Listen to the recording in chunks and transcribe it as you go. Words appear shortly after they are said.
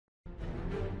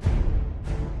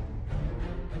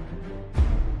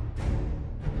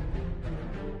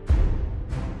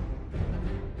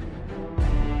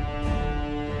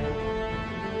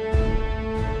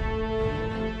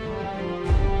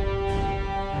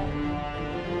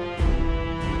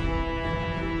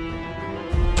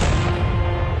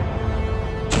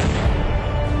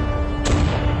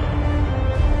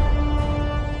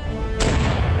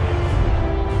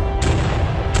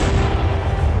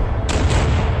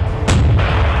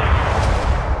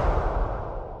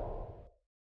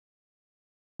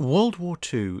World War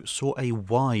II saw a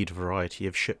wide variety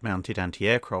of ship-mounted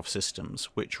anti-aircraft systems,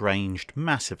 which ranged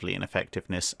massively in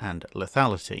effectiveness and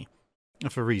lethality.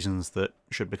 For reasons that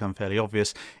should become fairly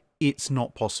obvious, it's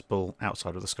not possible,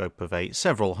 outside of the scope of a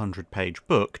several hundred-page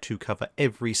book, to cover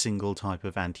every single type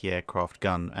of anti-aircraft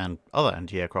gun and other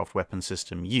anti-aircraft weapon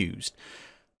system used.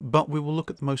 But we will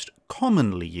look at the most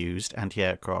commonly used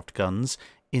anti-aircraft guns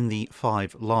in the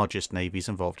 5 largest navies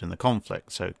involved in the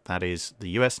conflict. So that is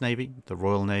the US Navy, the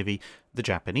Royal Navy, the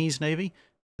Japanese Navy,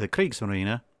 the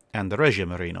Kriegsmarine, and the Regia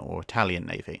Marina, or Italian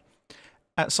Navy.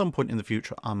 At some point in the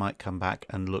future, I might come back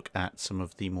and look at some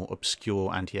of the more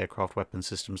obscure anti-aircraft weapon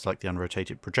systems like the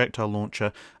unrotated projectile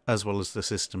launcher, as well as the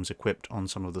systems equipped on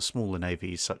some of the smaller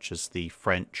navies such as the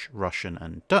French, Russian,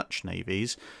 and Dutch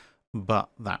navies, but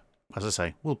that, as I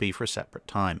say, will be for a separate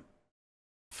time.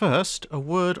 First, a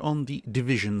word on the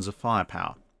divisions of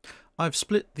firepower. I've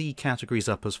split the categories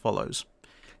up as follows.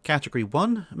 Category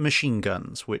 1, machine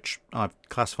guns, which I've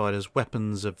classified as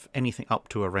weapons of anything up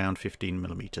to around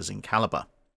 15mm in caliber.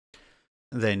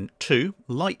 Then 2,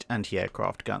 light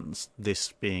anti-aircraft guns,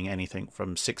 this being anything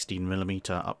from 16mm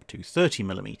up to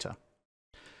 30mm.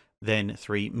 Then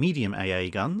 3, medium AA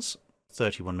guns,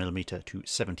 31mm to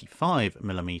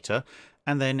 75mm,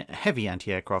 and then heavy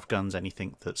anti-aircraft guns,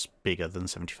 anything that's bigger than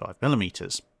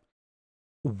 75mm.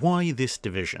 Why this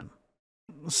division?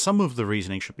 Some of the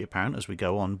reasoning should be apparent as we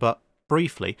go on, but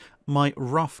briefly, my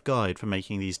rough guide for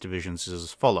making these divisions is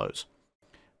as follows.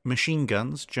 Machine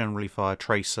guns generally fire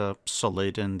tracer,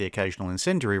 solid, and the occasional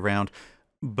incendiary round,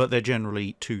 but they're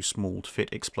generally too small to fit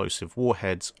explosive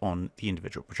warheads on the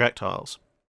individual projectiles.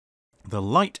 The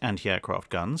light anti-aircraft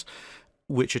guns,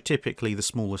 which are typically the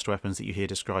smallest weapons that you hear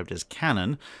described as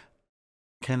cannon,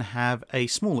 can have a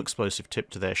small explosive tip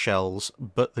to their shells,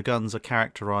 but the guns are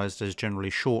characterized as generally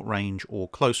short-range or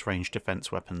close-range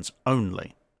defense weapons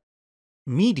only.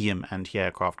 Medium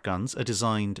anti-aircraft guns are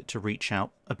designed to reach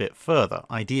out a bit further,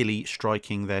 ideally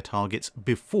striking their targets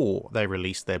before they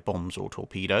release their bombs or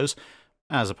torpedoes,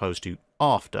 as opposed to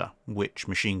after, which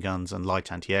machine guns and light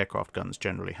anti-aircraft guns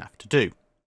generally have to do.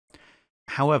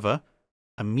 However,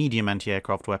 a medium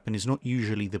anti-aircraft weapon is not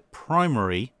usually the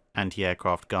primary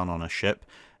anti-aircraft gun on a ship,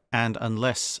 and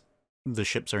unless the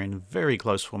ships are in very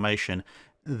close formation,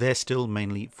 they're still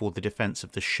mainly for the defense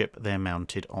of the ship they're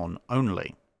mounted on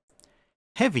only.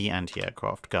 Heavy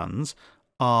anti-aircraft guns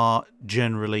are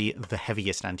generally the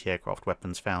heaviest anti-aircraft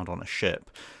weapons found on a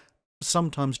ship.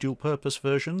 Sometimes dual-purpose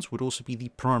versions would also be the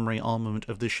primary armament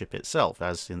of the ship itself,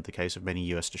 as in the case of many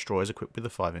US destroyers equipped with a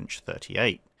 5-inch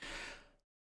 38.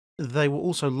 They were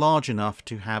also large enough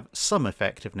to have some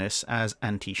effectiveness as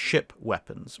anti-ship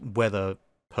weapons, whether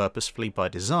purposefully by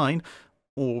design,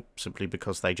 or simply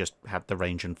because they just had the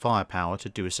range and firepower to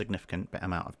do a significant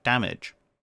amount of damage.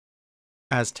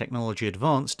 As technology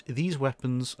advanced, these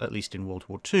weapons, at least in World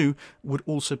War II, would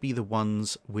also be the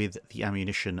ones with the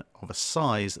ammunition of a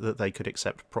size that they could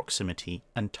accept proximity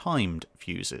and timed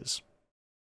fuses.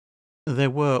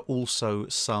 There were also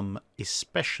some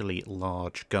especially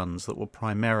large guns that were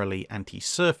primarily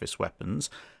anti-surface weapons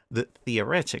that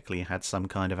theoretically had some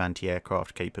kind of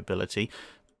anti-aircraft capability.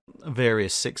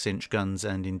 Various 6-inch guns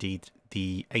and indeed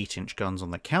the 8-inch guns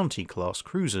on the County-class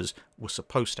cruisers were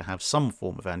supposed to have some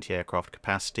form of anti-aircraft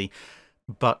capacity,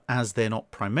 but as they're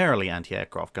not primarily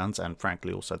anti-aircraft guns, and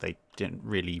frankly also they didn't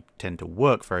really tend to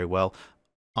work very well,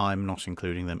 I'm not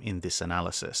including them in this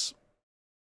analysis.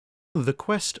 The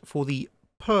quest for the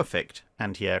perfect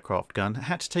anti-aircraft gun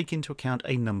had to take into account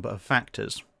a number of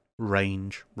factors.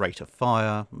 Range, rate of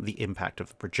fire, the impact of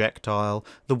the projectile,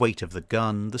 the weight of the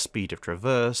gun, the speed of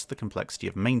traverse, the complexity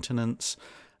of maintenance,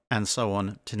 and so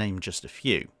on, to name just a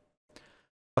few.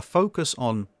 A focus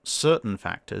on certain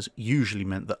factors usually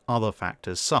meant that other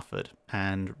factors suffered,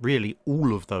 and really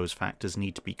all of those factors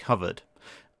need to be covered,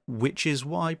 which is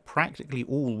why practically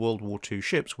all World War II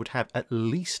ships would have at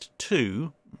least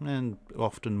 2, and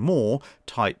often more,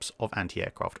 types of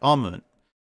anti-aircraft armament.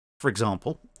 For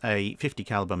example, a .50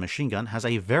 caliber machine gun has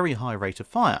a very high rate of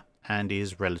fire, and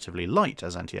is relatively light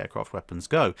as anti-aircraft weapons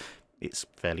go. It's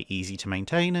fairly easy to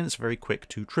maintain, and it's very quick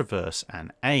to traverse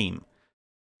and aim.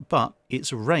 But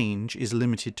its range is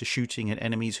limited to shooting at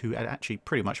enemies who had actually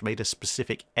pretty much made a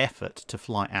specific effort to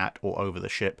fly at or over the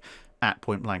ship at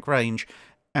point-blank range,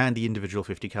 and the individual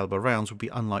 .50 caliber rounds would be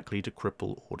unlikely to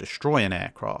cripple or destroy an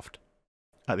aircraft.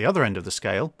 At the other end of the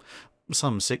scale,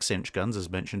 some 6-inch guns, as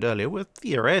mentioned earlier, were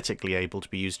theoretically able to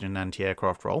be used in an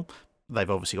anti-aircraft role. They've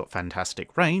obviously got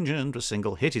fantastic range, and a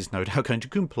single hit is no doubt going to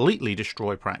completely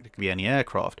destroy practically any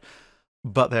aircraft.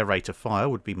 but their rate of fire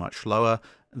would be much lower,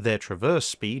 their traverse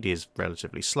speed is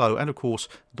relatively slow, and of course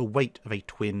the weight of a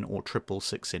twin or triple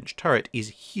 6-inch turret is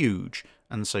huge,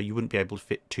 and so you wouldn't be able to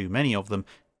fit too many of them,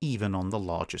 even on the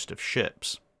largest of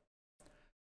ships.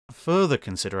 Further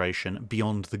consideration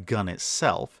beyond the gun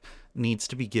itself needs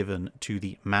to be given to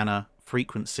the mana,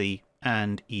 frequency,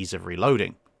 and ease of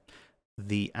reloading,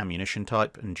 the ammunition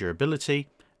type and durability,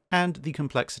 and the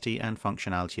complexity and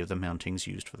functionality of the mountings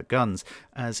used for the guns,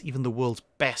 as even the world's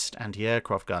best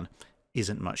anti-aircraft gun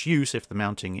isn't much use if the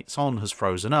mounting it's on has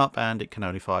frozen up and it can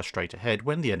only fire straight ahead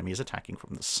when the enemy is attacking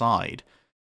from the side.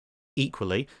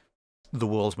 Equally, the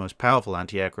world's most powerful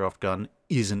anti-aircraft gun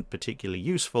isn't particularly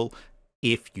useful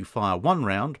if you fire one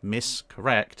round, miss,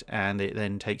 correct, and it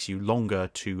then takes you longer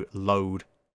to load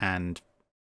and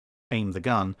aim the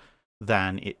gun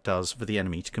than it does for the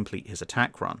enemy to complete his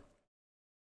attack run.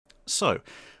 So,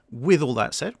 with all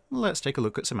that said, let's take a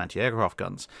look at some anti-aircraft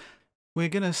guns. We're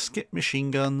going to skip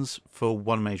machine guns for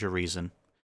one major reason.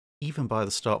 Even by the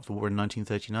start of the war in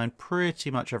 1939, pretty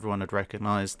much everyone had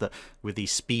recognised that with the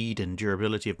speed and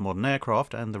durability of modern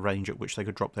aircraft and the range at which they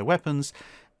could drop their weapons,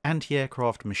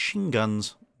 anti-aircraft machine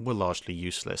guns were largely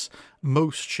useless.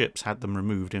 Most ships had them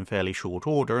removed in fairly short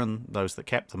order, and those that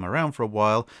kept them around for a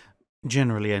while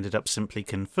generally ended up simply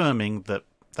confirming that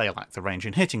they lacked the range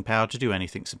and hitting power to do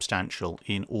anything substantial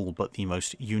in all but the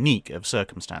most unique of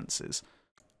circumstances.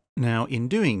 Now, in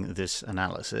doing this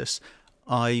analysis,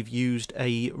 I've used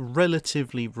a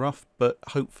relatively rough but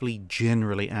hopefully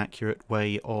generally accurate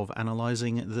way of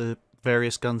analysing the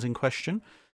various guns in question.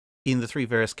 In the three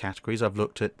various categories, I've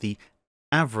looked at the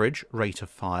average rate of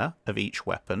fire of each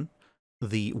weapon,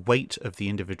 the weight of the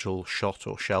individual shot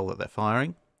or shell that they're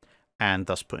firing, and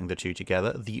thus putting the two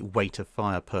together, the weight of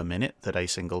fire per minute that a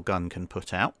single gun can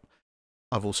put out.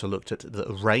 I've also looked at the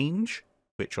range,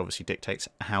 which obviously dictates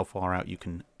how far out you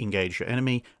can engage your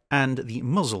enemy, and the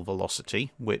muzzle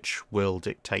velocity, which will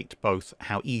dictate both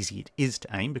how easy it is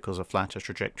to aim, because a flatter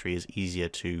trajectory is easier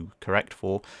to correct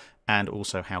for, and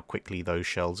also how quickly those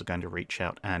shells are going to reach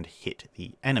out and hit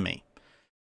the enemy.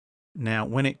 Now,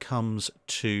 when it comes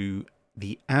to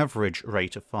the average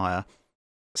rate of fire,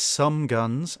 some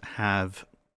guns have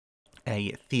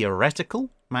a theoretical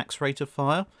max rate of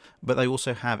fire, but they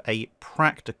also have a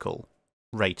practical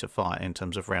rate of fire in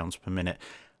terms of rounds per minute.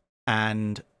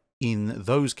 And in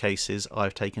those cases,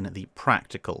 I've taken the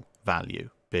practical value,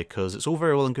 because it's all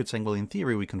very well and good saying, well, in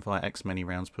theory, we can fire X many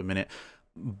rounds per minute,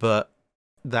 but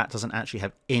that doesn't actually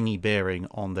have any bearing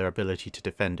on their ability to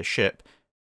defend a ship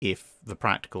if the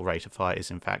practical rate of fire is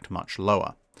in fact much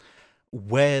lower.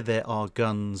 Where there are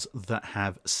guns that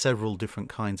have several different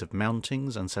kinds of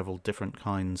mountings and several different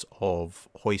kinds of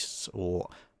hoists or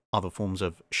other forms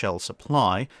of shell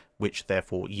supply, which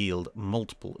therefore yield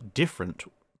multiple different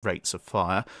rates of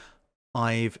fire,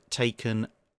 I've taken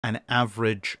an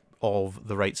average of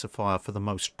the rates of fire for the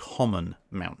most common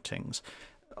mountings.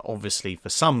 Obviously, for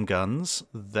some guns,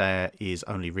 there is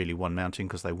only really one mounting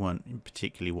because they weren't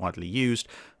particularly widely used.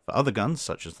 For other guns,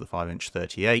 such as the 5-inch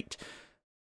 38,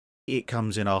 it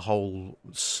comes in a whole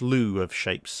slew of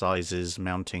shapes, sizes,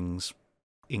 mountings,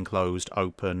 enclosed,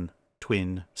 open,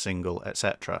 twin, single,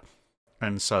 etc.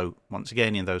 And so, once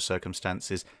again, in those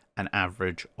circumstances, an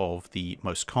average of the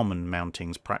most common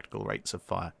mountings' practical rates of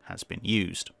fire has been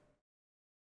used.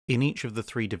 In each of the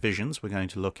three divisions we're going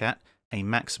to look at, a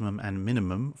maximum and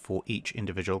minimum for each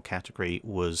individual category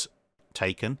was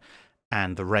taken,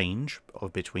 and the range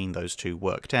of between those two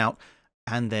worked out,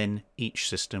 and then each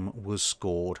system was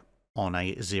scored on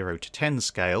a 0 to 10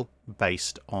 scale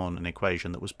based on an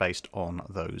equation that was based on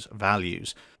those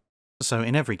values. So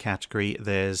in every category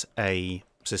there's a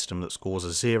system that scores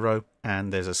a 0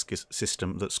 and there's a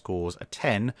system that scores a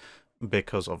 10,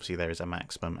 because obviously there is a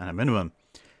maximum and a minimum.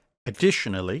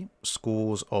 Additionally,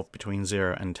 scores of between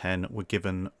 0 and 10 were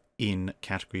given in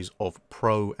categories of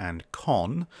pro and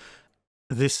con.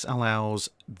 This allows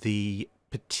the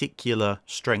particular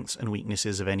strengths and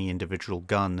weaknesses of any individual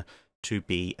gun to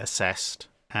be assessed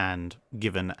and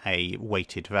given a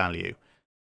weighted value,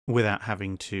 without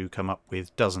having to come up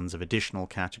with dozens of additional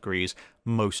categories,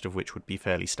 most of which would be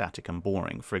fairly static and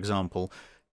boring. For example,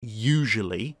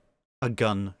 usually a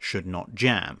gun should not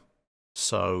jam.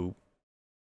 So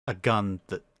a gun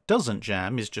that doesn't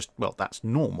jam is just, well, that's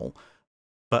normal.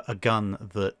 But a gun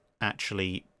that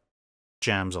actually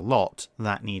jams a lot,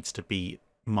 that needs to be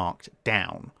marked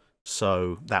down.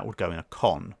 So that would go in a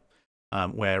con.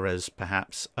 Whereas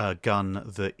perhaps a gun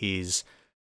that is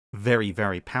very,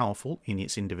 very powerful in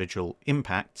its individual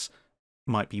impacts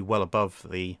might be well above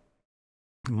the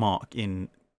mark in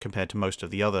compared to most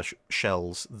of the other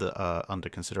shells that are under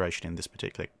consideration in this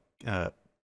particular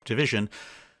division.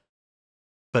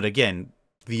 But again,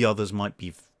 the others might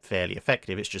be fairly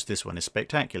effective, it's just this one is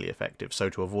spectacularly effective. So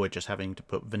to avoid just having to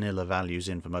put vanilla values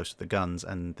in for most of the guns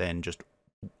and then just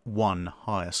one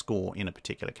higher score in a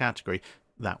particular category,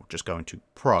 that would just go into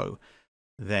pro.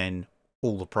 Then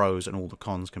all the pros and all the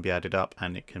cons can be added up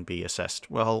and it can be assessed,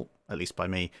 well, at least by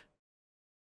me,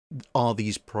 are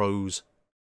these pros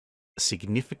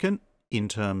significant in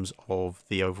terms of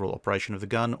the overall operation of the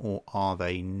gun, or are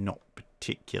they not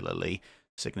particularly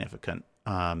significant?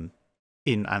 And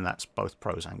that's both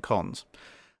pros and cons.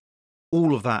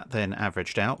 All of that then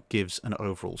averaged out gives an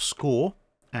overall score,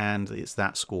 and it's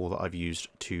that score that I've used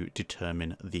to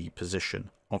determine the position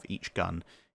of each gun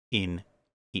in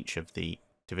each of the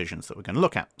divisions that we're going to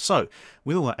look at. So,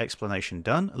 with all that explanation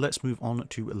done, let's move on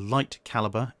to light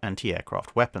caliber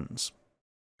anti-aircraft weapons.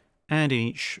 And in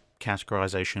each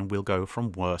categorization, we'll go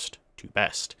from worst to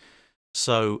best.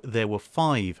 So, there were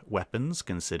 5 weapons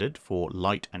considered for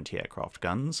light anti-aircraft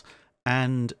guns,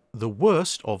 and the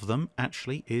worst of them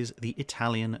actually is the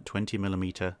Italian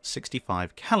 20mm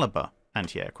 65 caliber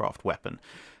anti-aircraft weapon.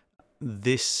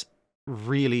 This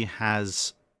really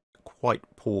has quite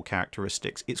poor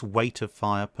characteristics. Its weight of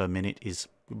fire per minute is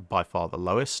by far the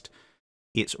lowest.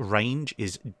 Its range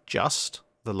is just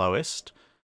the lowest.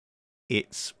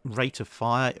 Its rate of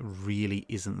fire really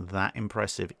isn't that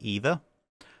impressive either.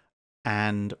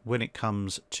 And when it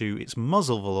comes to its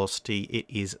muzzle velocity, it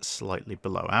is slightly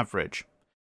below average.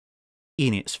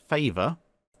 In its favour,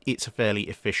 it's a fairly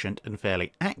efficient and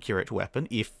fairly accurate weapon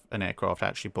if an aircraft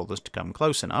actually bothers to come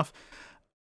close enough.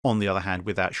 On the other hand,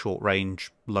 with that short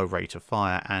range, low rate of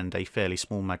fire, and a fairly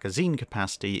small magazine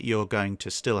capacity, you're going to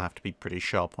still have to be pretty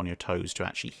sharp on your toes to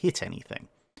actually hit anything.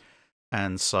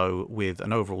 And so, with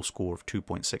an overall score of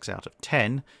 2.6 out of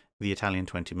 10, the Italian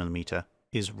 20mm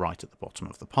is right at the bottom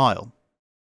of the pile.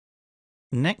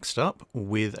 Next up,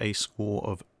 with a score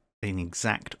of an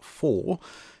exact 4,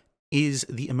 is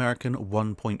the American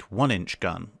 1.1-inch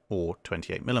gun, or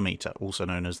 28mm, also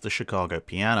known as the Chicago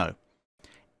Piano.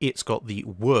 It's got the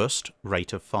worst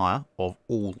rate of fire of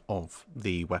all of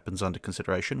the weapons under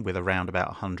consideration, with around about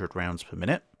 100 rounds per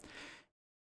minute.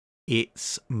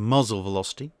 Its muzzle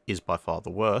velocity is by far the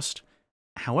worst.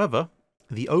 However,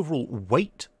 the overall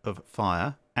weight of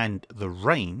fire and the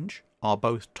range are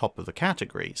both top of the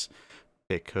categories,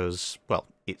 because, well,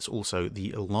 it's also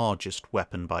the largest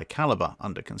weapon by caliber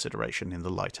under consideration in the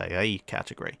light AA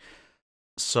category.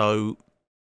 So,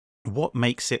 what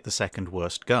makes it the second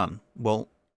worst gun? Well,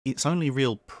 its only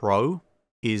real pro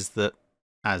is that,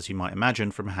 as you might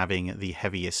imagine from having the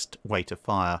heaviest weight of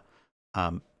fire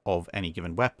of any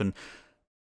given weapon,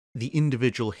 the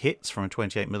individual hits from a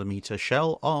 28mm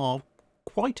shell are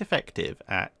quite effective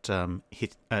at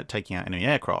taking out enemy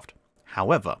aircraft.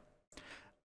 However,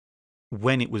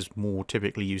 when it was more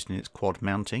typically used in its quad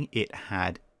mounting, it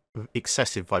had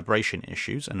excessive vibration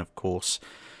issues, and of course,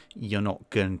 you're not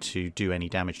going to do any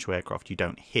damage to aircraft you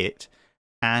don't hit,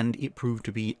 and it proved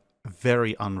to be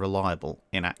very unreliable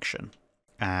in action,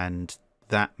 and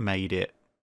that made it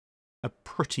a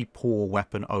pretty poor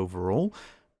weapon overall.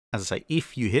 As I say,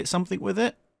 if you hit something with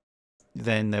it,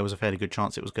 then there was a fairly good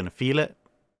chance it was going to feel it,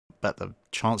 but the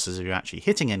chances of you actually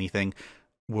hitting anything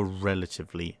were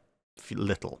relatively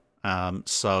little.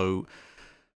 So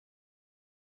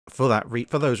for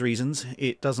those reasons,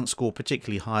 it doesn't score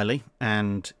particularly highly,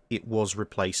 and it was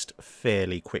replaced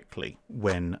fairly quickly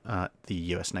when the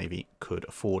US Navy could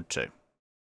afford to.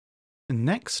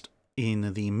 Next,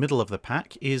 in the middle of the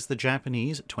pack, is the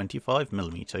Japanese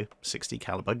 25mm 60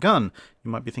 caliber gun.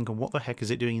 You might be thinking, what the heck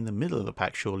is it doing in the middle of the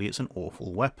pack? Surely it's an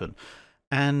awful weapon.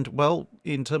 And, well,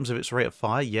 in terms of its rate of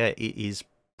fire, yeah, it is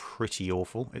pretty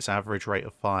awful. Its average rate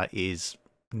of fire is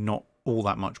not all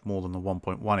that much more than the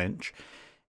 1.1-inch.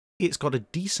 It's got a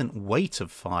decent weight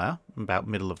of fire, about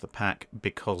middle of the pack,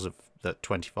 because of the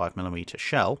 25mm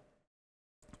shell,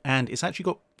 and it's actually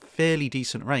got fairly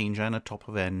decent range and a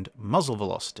top-of-end muzzle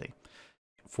velocity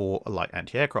for light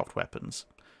anti-aircraft weapons.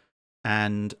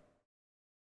 And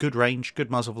good range,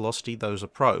 good muzzle velocity, those are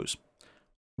pros.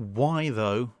 Why,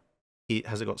 though,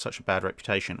 has it got such a bad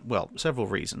reputation? Well, several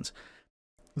reasons.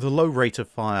 The low rate of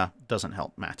fire doesn't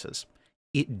help matters.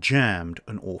 It jammed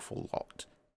an awful lot.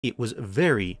 It was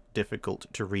very difficult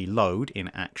to reload in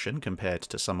action compared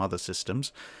to some other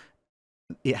systems.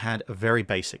 It had very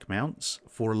basic mounts.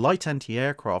 For a light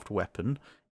anti-aircraft weapon,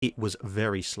 it was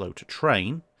very slow to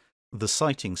train. The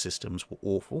sighting systems were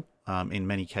awful, in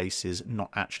many cases not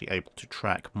actually able to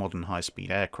track modern high-speed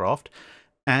aircraft.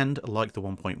 And like the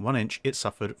 1.1-inch, it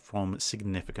suffered from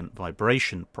significant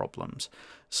vibration problems.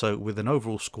 So with an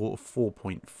overall score of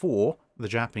 4.4, the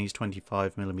Japanese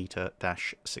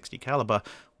 25mm-60 caliber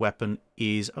weapon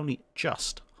is only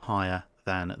just higher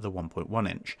than the 1.1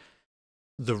 inch.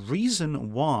 The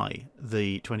reason why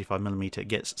the 25mm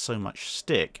gets so much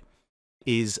stick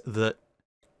is that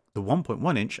the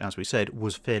 1.1 inch, as we said,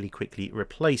 was fairly quickly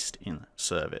replaced in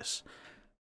service.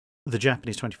 The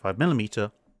Japanese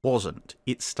 25mm wasn't.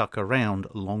 It stuck around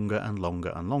longer and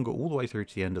longer and longer, all the way through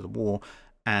to the end of the war,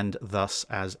 and thus,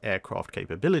 as aircraft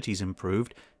capabilities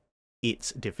improved,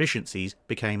 its deficiencies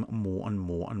became more and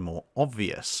more and more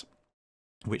obvious,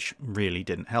 which really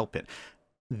didn't help it.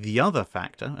 The other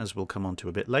factor, as we'll come on to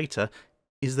a bit later,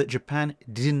 is that Japan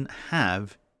didn't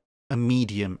have a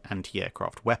medium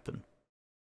anti-aircraft weapon.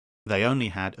 They only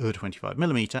had a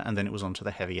 25mm, and then it was onto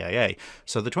the heavy AA.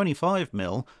 So the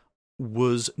 25mm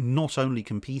was not only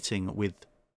competing with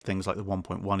things like the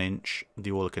 1.1 inch,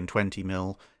 the Oerlikon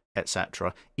 20mm,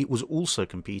 etc. It was also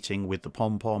competing with the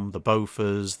pom-pom, the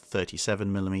Bofors,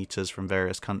 37mm from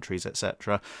various countries,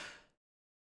 etc.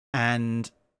 And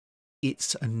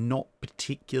it's a not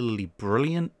particularly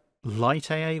brilliant light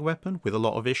AA weapon with a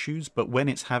lot of issues, but when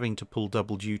it's having to pull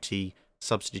double duty,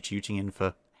 substituting in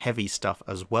for heavy stuff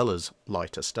as well as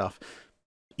lighter stuff,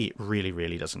 it really,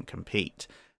 really doesn't compete.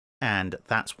 And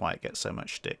that's why it gets so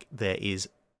much stick. There is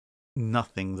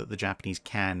nothing that the Japanese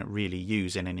can really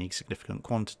use in any significant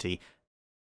quantity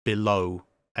below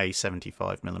a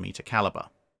 75mm caliber.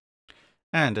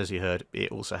 And as you heard,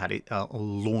 it also had a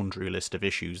laundry list of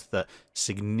issues that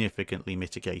significantly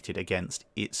mitigated against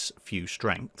its few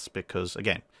strengths, because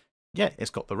again, yeah, it's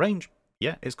got the range,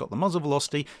 yeah, it's got the muzzle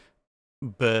velocity,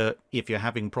 but if you're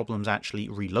having problems actually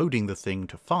reloading the thing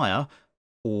to fire,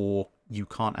 or you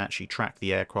can't actually track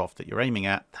the aircraft that you're aiming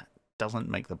at, that doesn't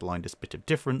make the blindest bit of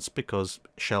difference, because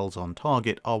shells on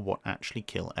target are what actually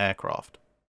kill aircraft.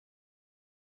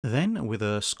 Then, with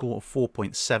a score of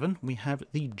 4.7, we have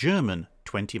the German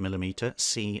 20mm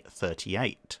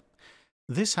C-38.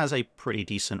 This has a pretty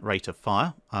decent rate of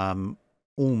fire,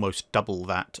 almost double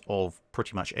that of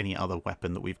pretty much any other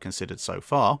weapon that we've considered so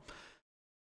far.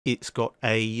 It's got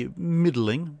a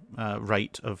middling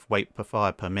rate of weight per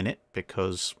fire per minute,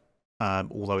 because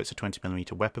although it's a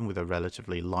 20mm weapon with a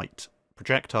relatively light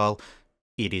projectile,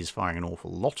 it is firing an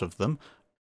awful lot of them.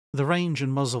 The range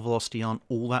and muzzle velocity aren't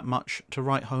all that much to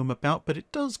write home about, but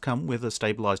it does come with a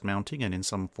stabilised mounting and in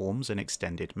some forms an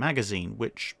extended magazine,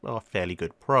 which are fairly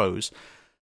good pros.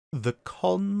 The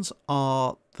cons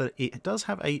are that it does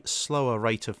have a slower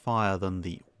rate of fire than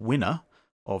the winner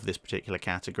of this particular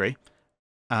category,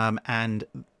 and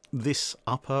this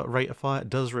upper rate of fire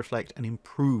does reflect an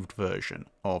improved version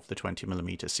of the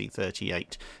 20mm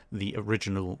C-38. The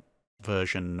original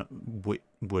version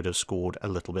would have scored a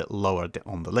little bit lower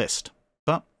on the list,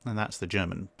 and that's the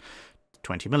German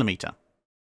 20mm.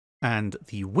 And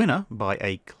the winner, by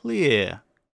a clear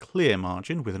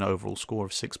margin with an overall score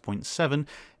of 6.7,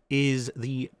 is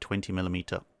the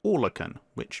 20mm Oerlikon,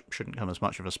 which shouldn't come as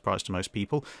much of a surprise to most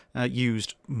people,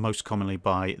 used most commonly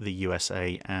by the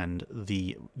USA and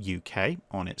the UK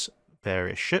on its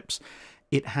various ships.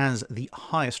 It has the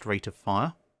highest rate of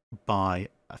fire by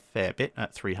a fair bit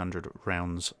at 300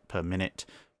 rounds per minute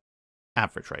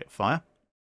average rate of fire.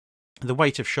 The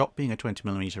weight of shot, being a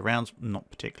 20mm rounds, not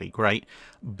particularly great,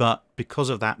 but because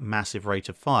of that massive rate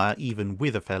of fire, even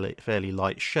with a fairly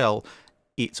light shell,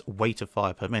 its weight of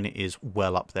fire per minute is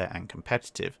well up there and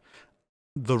competitive.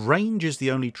 The range is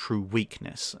the only true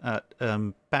weakness. At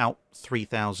about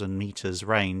 3,000 meters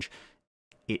range,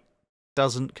 it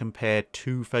doesn't compare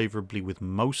too favourably with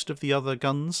most of the other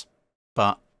guns,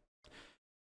 but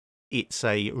it's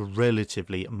a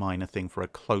relatively minor thing for a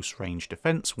close-range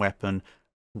defence weapon,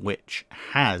 which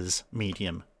has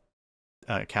medium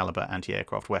caliber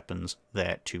anti-aircraft weapons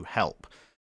there to help.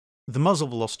 The muzzle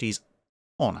velocities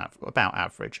on about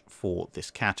average for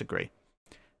this category.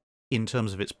 In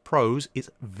terms of its pros, it's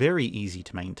very easy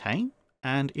to maintain,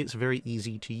 and it's very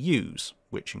easy to use,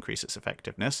 which increases its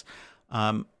effectiveness.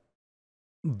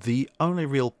 The only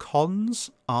real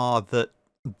cons are that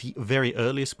the very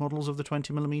earliest models of the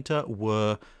 20mm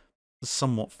were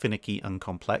somewhat finicky and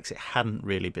complex. It hadn't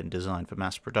really been designed for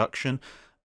mass production,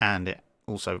 and it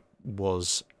also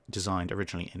was designed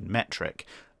originally in metric.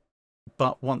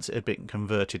 But once it had been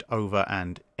converted over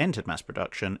and entered mass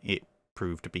production, it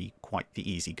proved to be quite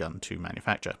the easy gun to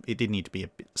manufacture. It did need to be a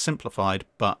bit simplified,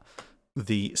 but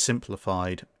the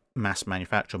simplified mass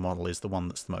manufacture model is the one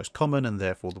that's the most common, and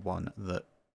therefore the one that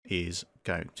is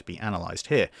going to be analysed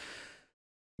here.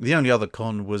 The only other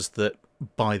con was that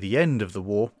by the end of the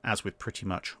war, as with pretty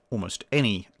much almost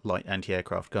any light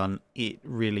anti-aircraft gun, it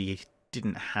really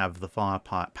didn't have the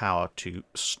firepower to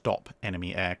stop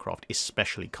enemy aircraft,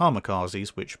 especially kamikazes,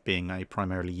 which, being a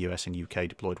primarily US and UK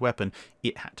deployed weapon,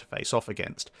 it had to face off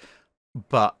against.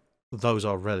 But those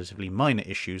are relatively minor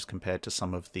issues compared to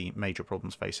some of the major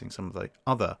problems facing some of the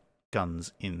other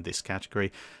guns in this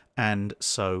category, and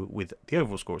so with the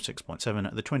overall score of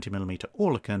 6.7, the 20mm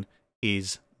Oerlikon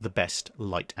is the best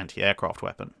light anti-aircraft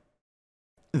weapon.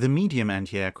 The medium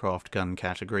anti-aircraft gun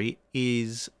category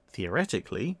is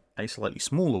theoretically a slightly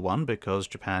smaller one because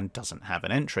Japan doesn't have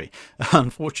an entry.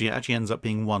 Unfortunately, it actually ends up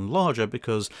being one larger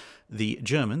because the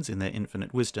Germans, in their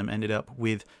infinite wisdom, ended up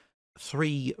with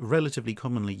 3 relatively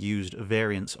commonly used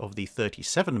variants of the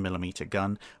 37mm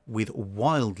gun with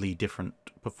wildly different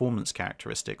performance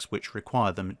characteristics which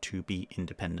require them to be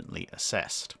independently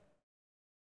assessed.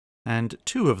 And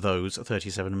 2 of those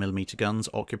 37mm guns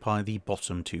occupy the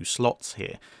bottom 2 slots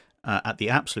here. At the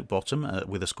absolute bottom,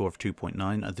 with a score of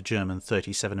 2.9, the German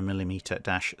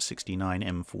 37mm-69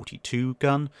 M42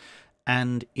 gun,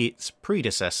 and its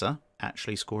predecessor,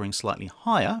 actually scoring slightly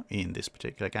higher in this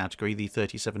particular category, the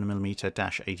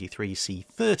 37mm-83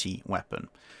 C30 weapon,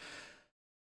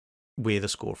 with a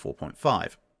score of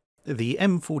 4.5. The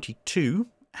M42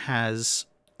 has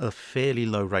a fairly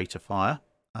low rate of fire,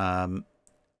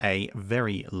 a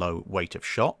very low weight of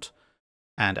shot,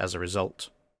 and as a result,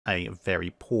 a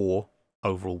very poor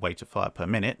overall weight of fire per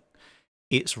minute.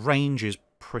 Its range is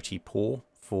pretty poor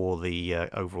for the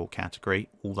overall category,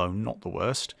 although not the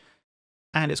worst,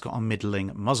 and it's got a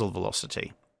middling muzzle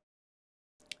velocity.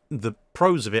 The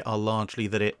pros of it are largely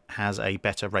that it has a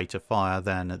better rate of fire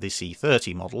than the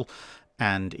C30 model,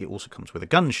 and it also comes with a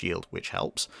gun shield, which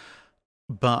helps.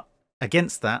 But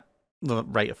against that, the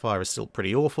rate of fire is still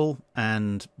pretty awful,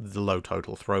 and the low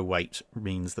total throw weight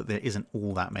means that there isn't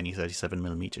all that many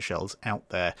 37mm shells out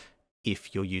there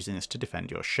if you're using this to defend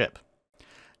your ship.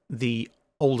 The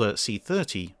older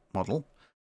C30 model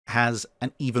has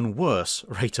an even worse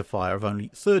rate of fire of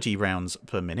only 30 rounds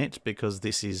per minute, because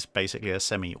this is basically a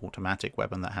semi-automatic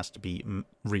weapon that has to be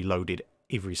reloaded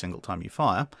every single time you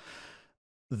fire.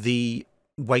 The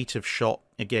weight of shot,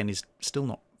 again, is still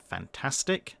not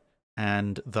fantastic,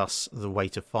 and thus the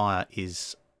weight of fire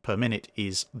is per minute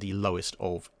is the lowest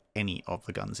of any of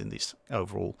the guns in this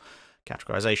overall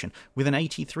categorization. With an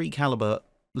 83 caliber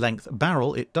length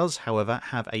barrel, it does, however,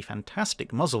 have a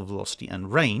fantastic muzzle velocity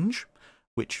and range,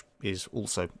 which is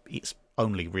also its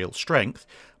only real strength,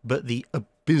 but the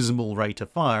abysmal rate of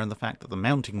fire and the fact that the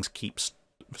mountings keep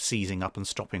seizing up and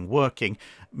stopping working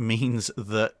means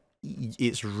that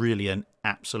it's really an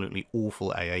absolutely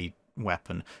awful AA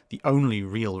weapon. The only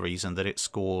real reason that it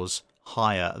scores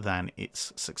higher than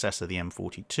its successor, the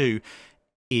M42,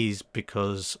 is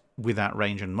because with that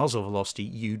range and muzzle velocity,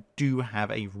 you do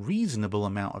have a reasonable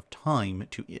amount of time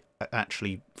to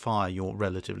actually fire your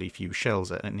relatively few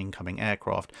shells at an incoming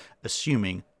aircraft,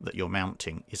 assuming that your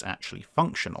mounting is actually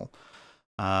functional.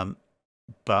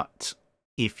 But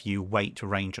if you weight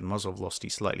range and muzzle velocity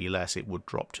slightly less, it would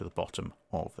drop to the bottom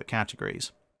of the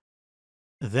categories.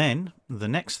 Then, the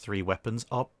next 3 weapons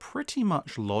are pretty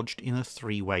much lodged in a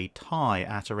 3-way tie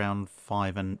at around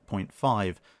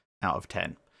 5.5 out of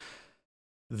 10.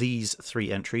 These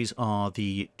 3 entries are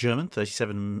the German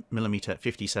 37mm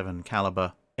 57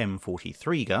 caliber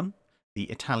M43 gun, the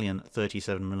Italian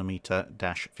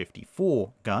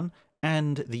 37mm-54 gun,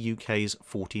 and the UK's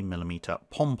 40mm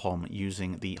pom-pom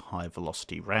using the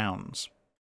high-velocity rounds.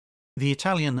 The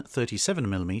Italian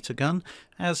 37mm gun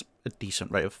has a decent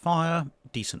rate of fire,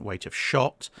 decent weight of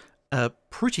shot, a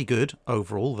pretty good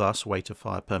overall thus weight of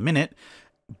fire per minute,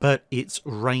 but its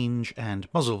range and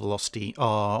muzzle velocity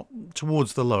are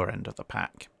towards the lower end of the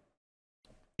pack.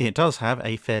 It does have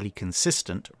a fairly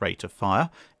consistent rate of fire,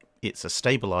 it's a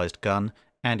stabilised gun,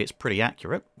 and it's pretty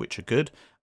accurate, which are good.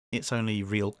 Its only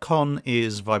real con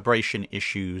is vibration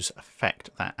issues affect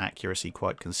that accuracy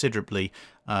quite considerably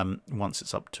once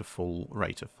it's up to full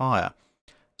rate of fire.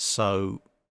 So,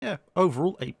 yeah,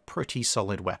 overall a pretty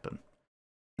solid weapon.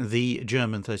 The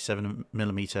German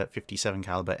 37mm 57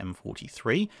 caliber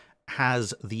M43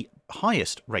 has the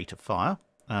highest rate of fire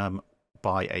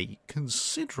by a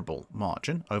considerable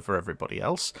margin over everybody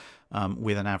else,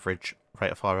 with an average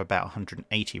rate of fire of about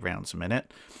 180 rounds a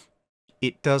minute.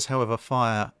 It does, however,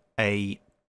 fire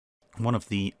one of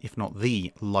the, if not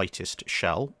the lightest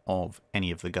shell of any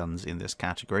of the guns in this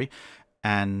category,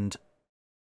 and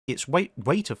its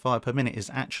weight of fire per minute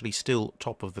is actually still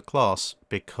top of the class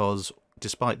because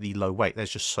despite the low weight,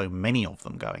 there's just so many of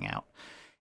them going out.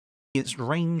 Its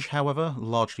range, however,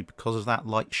 largely because of that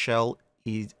light shell,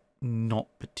 is not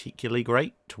particularly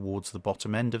great towards the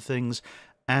bottom end of things,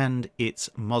 and its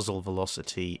muzzle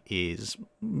velocity is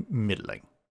middling.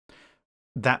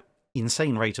 That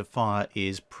insane rate of fire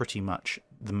is pretty much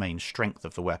the main strength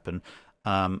of the weapon,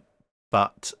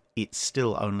 but it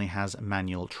still only has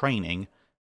manual training,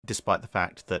 despite the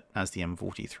fact that, as the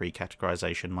M43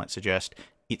 categorization might suggest,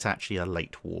 it's actually a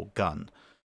late war gun.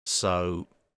 So,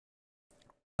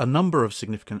 a number of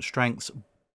significant strengths,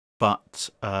 but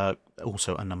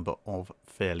also a number of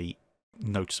fairly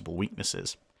noticeable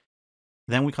weaknesses.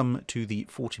 Then we come to the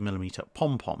 40mm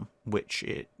pom-pom, which,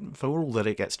 for all that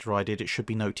it gets derided, it should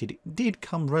be noted, did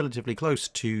come relatively close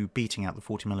to beating out the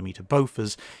 40mm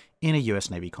Bofors in a US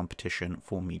Navy competition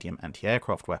for medium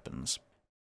anti-aircraft weapons.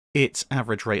 Its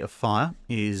average rate of fire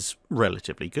is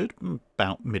relatively good,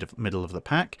 about middle of the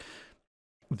pack.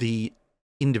 The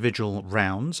individual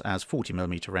rounds, as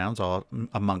 40mm rounds, are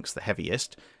amongst the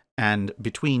heaviest, and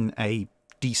between a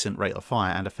decent rate of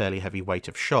fire and a fairly heavy weight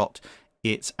of shot,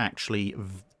 it's actually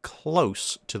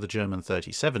close to the German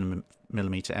 37mm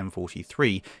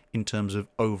M43 in terms of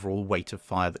overall weight of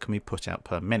fire that can be put out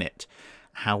per minute.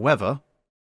 However,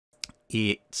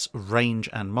 its range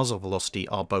and muzzle velocity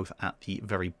are both at the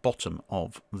very bottom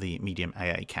of the medium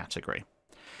AA category.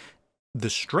 The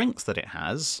strengths that it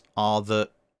has are that,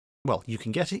 well, you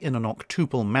can get it in an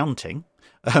octuple mounting,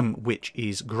 which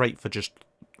is great for just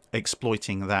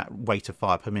exploiting that weight of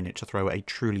fire per minute to throw a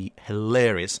truly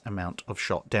hilarious amount of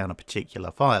shot down a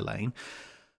particular fire lane.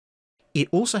 It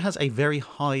also has a very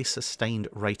high sustained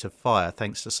rate of fire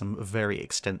thanks to some very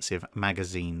extensive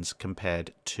magazines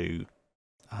compared to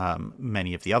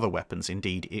many of the other weapons.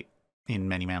 Indeed, in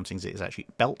many mountings it is actually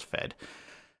belt fed.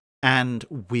 And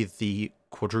with the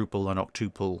quadruple and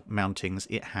octuple mountings,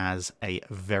 it has a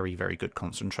very, very good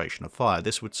concentration of fire.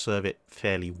 This would serve it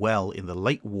fairly well in the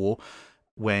late war,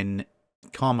 when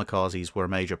kamikazes were a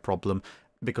major problem,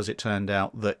 because it turned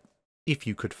out that if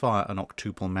you could fire an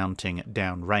octuple mounting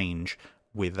down range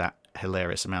with that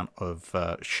hilarious amount of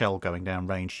shell going down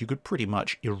range, you could pretty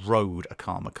much erode a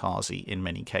kamikaze in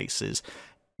many cases,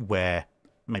 where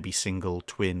maybe single,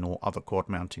 twin, or other quad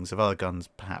mountings of other guns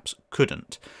perhaps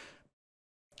couldn't.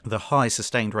 The high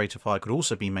sustained rate of fire could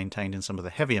also be maintained in some of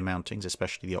the heavier mountings,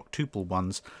 especially the octuple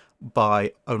ones,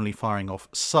 by only firing off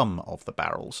some of the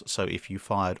barrels. So if you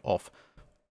fired off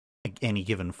any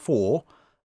given 4,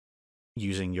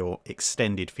 using your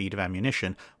extended feed of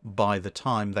ammunition, by the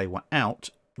time they were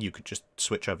out, you could just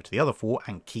switch over to the other 4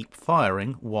 and keep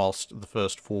firing whilst the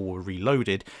first 4 were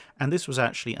reloaded. And this was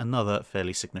actually another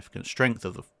fairly significant strength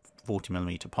of the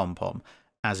 40mm pom-pom,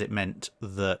 as it meant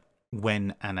that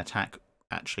when an attack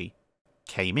actually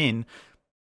came in,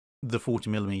 the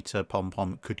 40mm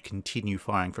pom-pom could continue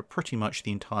firing for pretty much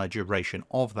the entire duration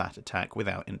of that attack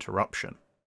without interruption.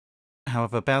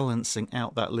 However, balancing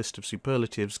out that list of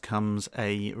superlatives comes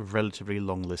a relatively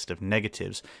long list of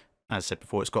negatives. As I said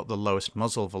before, it's got the lowest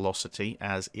muzzle velocity,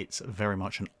 as it's very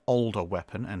much an older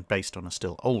weapon and based on a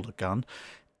still older gun,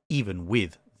 even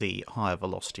with the higher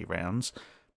velocity rounds.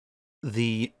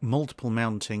 The multiple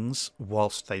mountings,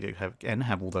 whilst they do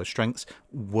have all those strengths,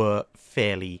 were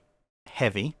fairly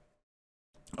heavy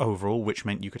overall, which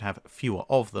meant you could have fewer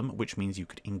of them, which means you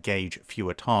could engage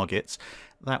fewer targets.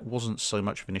 That wasn't so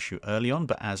much of an issue early on,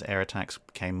 but as air attacks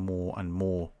became more and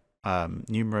more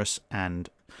numerous and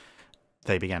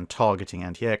they began targeting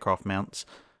anti-aircraft mounts,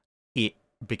 it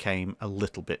became a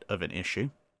little bit of an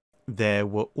issue. There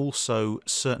were also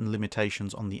certain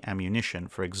limitations on the ammunition.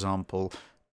 For example,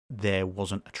 there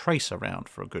wasn't a tracer round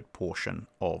for a good portion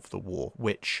of the war,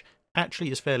 which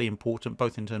actually is fairly important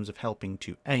both in terms of helping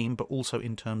to aim, but also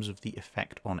in terms of the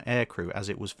effect on aircrew, as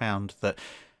it was found that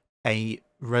a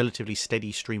relatively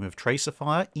steady stream of tracer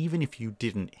fire, even if you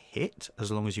didn't hit,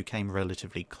 as long as you came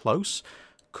relatively close,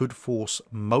 could force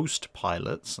most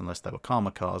pilots, unless they were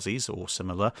kamikazes or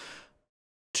similar,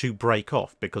 to break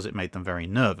off because it made them very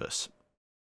nervous.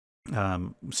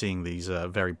 Seeing these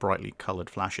very brightly coloured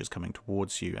flashes coming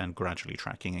towards you and gradually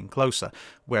tracking in closer.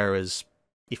 Whereas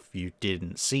if you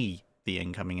didn't see the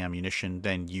incoming ammunition,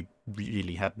 then you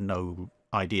really had no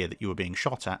idea that you were being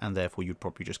shot at, and therefore you'd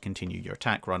probably just continue your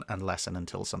attack run unless and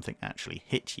until something actually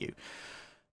hit you.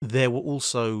 There were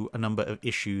also a number of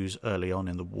issues early on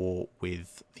in the war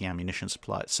with the ammunition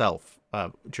supply itself.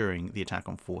 During the attack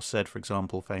on Fort Said, for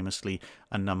example, famously,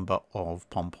 a number of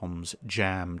pom-poms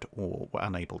jammed or were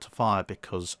unable to fire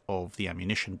because of the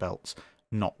ammunition belts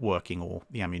not working or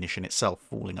the ammunition itself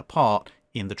falling apart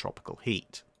in the tropical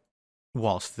heat.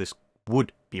 Whilst this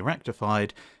would be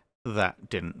rectified, that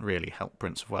didn't really help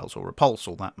Prince of Wales or Repulse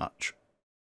all that much.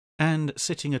 And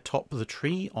sitting atop the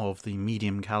tree of the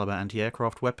medium caliber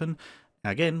anti-aircraft weapon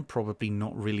Again, probably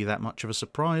not really that much of a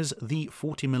surprise, the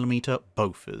 40mm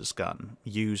Bofors gun,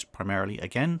 used primarily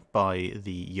again by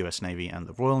the US Navy and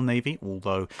the Royal Navy,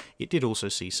 although it did also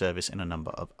see service in a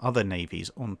number of other navies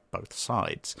on both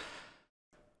sides.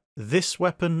 This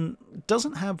weapon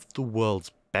doesn't have the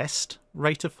world's best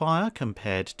rate of fire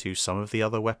compared to some of the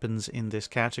other weapons in this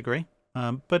category,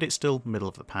 but it's still middle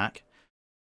of the pack.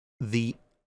 The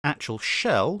actual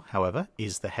shell, however,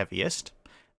 is the heaviest,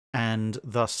 and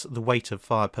thus the weight of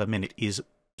fire per minute is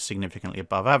significantly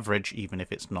above average, even if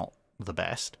it's not the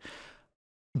best.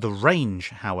 The range,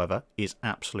 however, is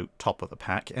absolute top of the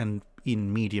pack, and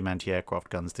in medium anti-aircraft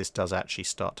guns this does actually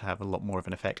start to have a lot more of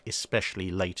an effect, especially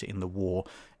later in the war,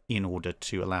 in order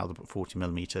to allow the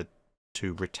 40mm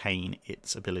to retain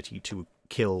its ability to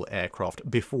kill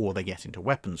aircraft before they get into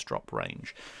weapons drop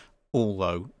range.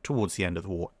 Although, towards the end of the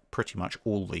war, pretty much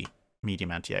all the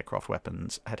medium anti-aircraft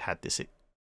weapons had this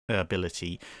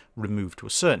ability removed to a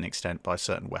certain extent by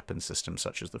certain weapon systems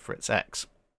such as the Fritz X.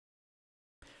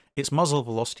 Its muzzle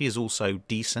velocity is also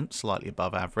decent, slightly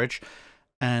above average,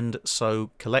 and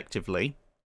so collectively,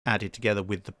 added together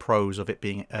with the pros of it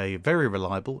being a very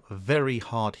reliable, very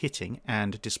hard-hitting,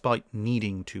 and despite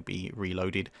needing to be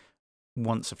reloaded,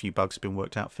 once a few bugs have been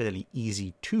worked out, fairly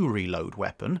easy to reload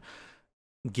weapon,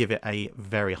 give it a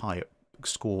very high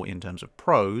score in terms of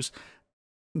pros.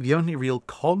 The only real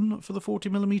con for the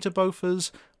 40mm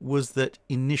Bofors was that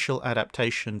initial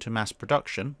adaptation to mass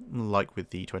production, like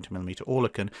with the 20mm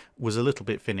Oerlikon, was a little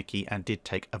bit finicky and did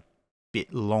take a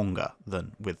bit longer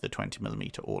than with the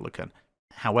 20mm Oerlikon.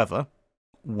 However,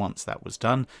 once that was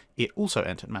done, it also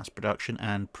entered mass production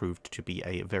and proved to be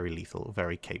a very lethal,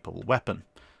 very capable weapon.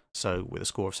 So with a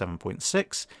score of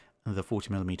 7.6, the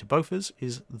 40mm Bofors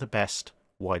is the best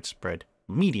widespread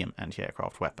medium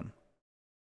anti-aircraft weapon.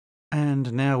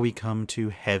 And now we come to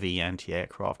heavy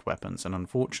anti-aircraft weapons, and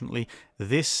unfortunately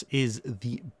this is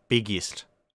the biggest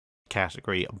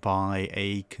category by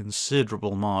a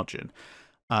considerable margin.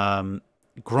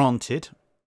 Granted,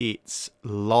 it's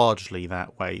largely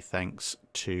that way thanks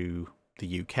to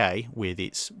the UK, with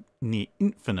its near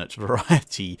infinite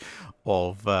variety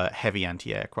of heavy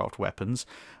anti-aircraft weapons,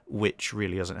 which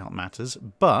really doesn't help matters,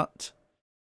 but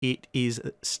it is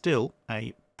still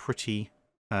a pretty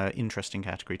interesting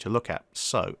category to look at.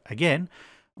 So again,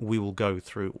 we will go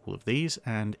through all of these,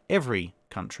 and every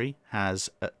country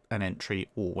has an entry,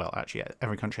 or well, actually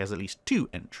every country has at least 2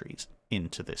 entries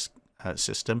into this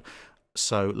system.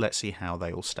 So let's see how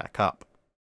they all stack up.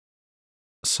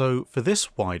 So for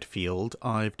this wide field,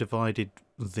 I've divided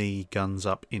the guns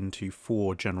up into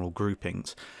 4 general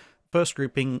groupings. First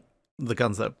grouping, the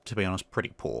guns that are, to be honest,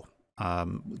 pretty poor.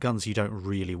 Guns you don't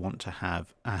really want to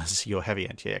have as your heavy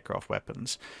anti-aircraft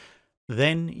weapons.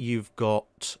 Then you've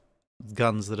got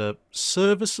guns that are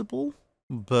serviceable,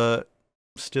 but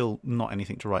still not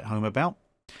anything to write home about.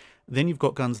 Then you've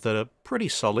got guns that are pretty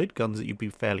solid, guns that you'd be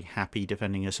fairly happy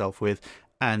defending yourself with.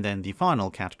 And then the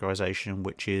final categorization,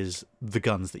 which is the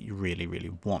guns that you really,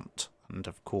 really want. And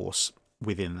of course,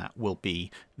 within that will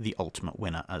be the ultimate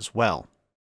winner as well.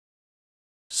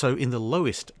 So in the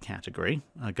lowest category,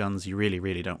 guns you really,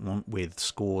 really don't want, with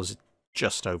scores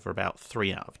just over about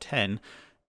 3 out of 10,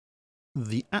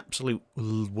 the absolute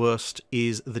worst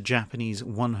is the Japanese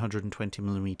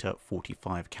 120mm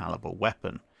 45 caliber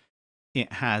weapon.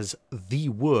 It has the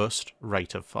worst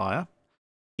rate of fire.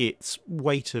 Its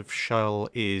weight of shell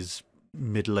is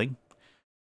middling.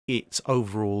 Its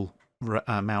overall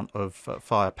amount of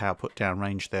firepower put down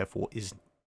range, therefore, is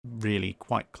really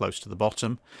quite close to the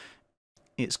bottom.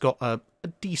 It's got a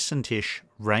decent-ish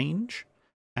range,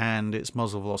 and its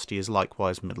muzzle velocity is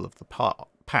likewise middle of the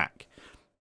pack.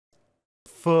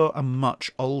 For a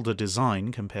much older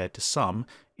design compared to some,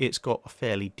 it's got a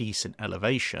fairly decent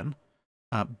elevation,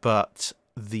 but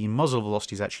the muzzle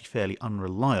velocity is actually fairly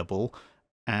unreliable,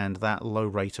 and that low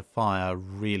rate of fire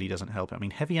really doesn't help. I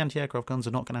mean, heavy anti-aircraft guns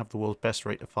are not going to have the world's best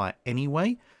rate of fire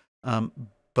anyway,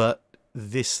 but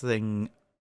this thing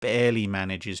barely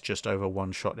manages just over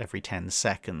 1 shot every 10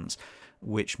 seconds,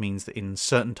 which means that in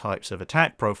certain types of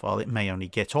attack profile it may only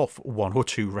get off 1 or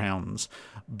 2 rounds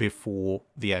before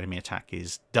the enemy attack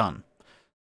is done.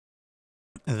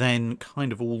 Then,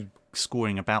 kind of all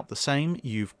scoring about the same,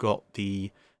 you've got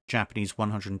the Japanese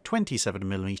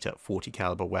 127mm 40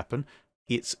 caliber weapon.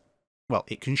 It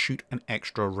can shoot an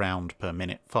extra round per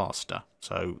minute faster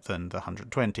than the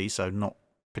 120, so not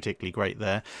particularly great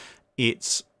there.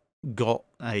 It's got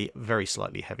a very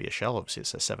slightly heavier shell, obviously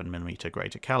it's a 7mm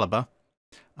greater caliber,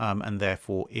 and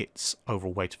therefore its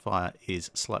overall weight of fire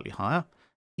is slightly higher.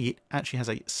 It actually has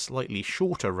a slightly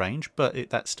shorter range,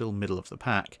 but that's still middle of the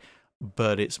pack.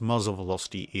 but its muzzle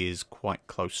velocity is quite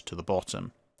close to the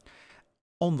bottom.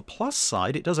 On the plus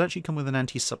side, it does actually come with an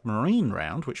anti-submarine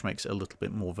round, which makes it a little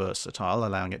bit more versatile,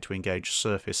 allowing it to engage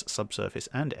surface, subsurface,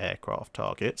 and aircraft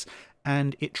targets,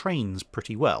 and it trains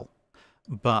pretty well.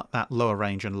 But that lower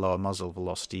range and lower muzzle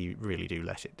velocity really do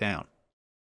let it down.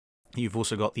 You've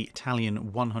also got the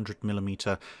Italian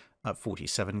 100mm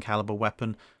 47 caliber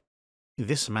weapon.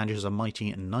 This manages a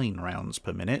mighty 9 rounds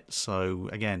per minute, so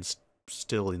again,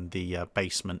 still in the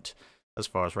basement as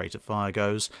far as rate of fire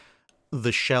goes.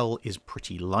 The shell is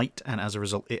pretty light, and as a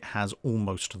result it has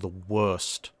almost the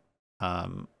worst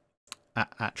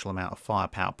actual amount of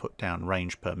firepower put down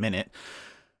range per minute.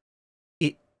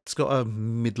 It's got a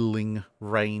middling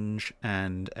range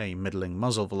and a middling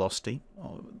muzzle velocity.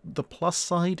 The plus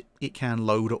side, it can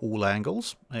load at all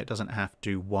angles. It doesn't have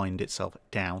to wind itself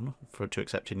down to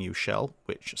accept a new shell,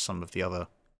 which some of the other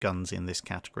guns in this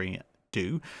category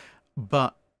do.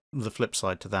 But the flip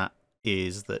side to that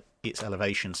is that its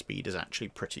elevation speed is actually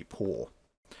pretty poor.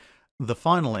 The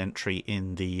final entry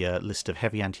in the list of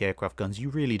heavy anti-aircraft guns you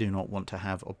really do not want to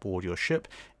have aboard your ship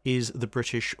is the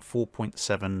British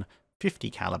 4.7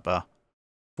 50 caliber,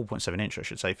 4.7 inch I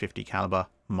should say, 50 caliber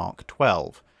Mark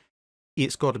 12.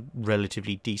 It's got a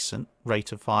relatively decent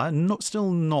rate of fire,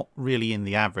 still not really in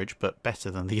the average, but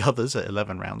better than the others at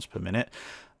 11 rounds per minute.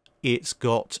 It's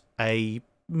got a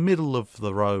middle of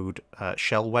the road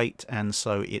shell weight, and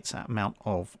so its amount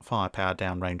of firepower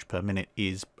downrange per minute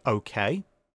is okay.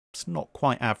 It's not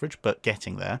quite average, but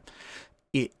getting there.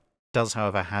 It does,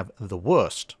 however, have the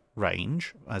worst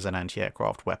range as an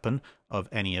anti-aircraft weapon of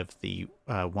any of the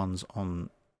ones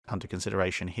under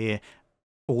consideration here,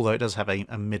 although it does have a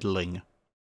middling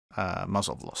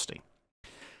muzzle velocity.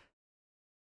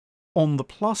 On the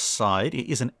plus side,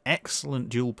 it is an excellent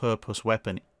dual-purpose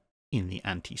weapon in the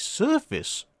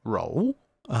anti-surface role,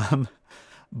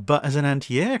 but as an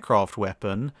anti-aircraft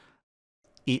weapon,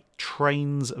 it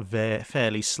trains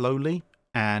fairly slowly,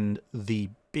 and the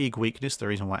big weakness, the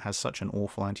reason why it has such an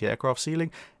awful anti-aircraft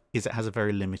ceiling, is it has a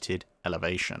very limited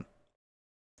elevation.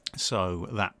 So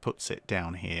that puts it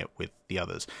down here with the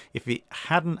others. If it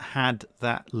hadn't had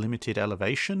that limited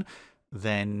elevation,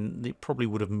 then it probably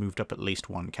would have moved up at least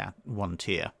one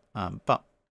tier, but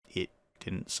it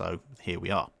didn't, so here we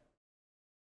are.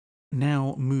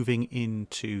 Now moving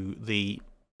into the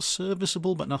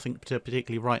serviceable but nothing to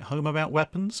particularly write home about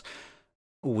weapons,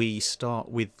 we start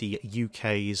with the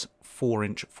UK's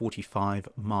 4-inch 45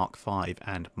 Mark 5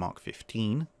 and Mark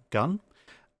 15 gun,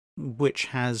 which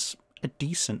has a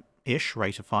decent-ish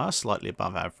rate of fire, slightly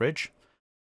above average.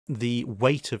 The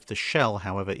weight of the shell,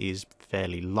 however, is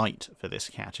fairly light for this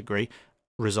category,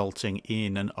 resulting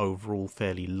in an overall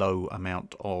fairly low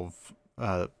amount of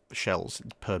shells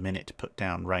per minute put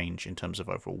down range in terms of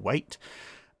overall weight.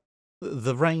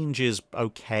 The range is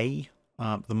okay.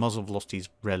 The muzzle velocity is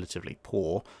relatively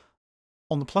poor.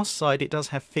 On the plus side, it does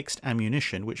have fixed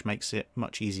ammunition, which makes it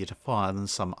much easier to fire than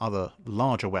some other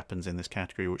larger weapons in this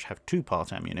category, which have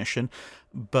two-part ammunition,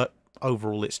 but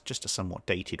overall it's just a somewhat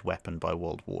dated weapon by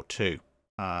World War II.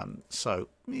 So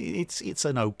it's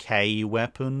an okay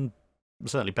weapon,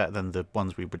 certainly better than the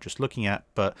ones we were just looking at,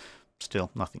 but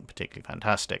still nothing particularly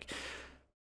fantastic.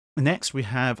 Next, we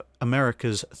have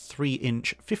America's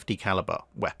 3-inch 50 caliber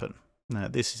weapon. Now,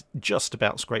 this just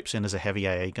about scrapes in as a heavy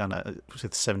AA gun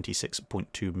with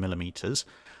 76.2mm.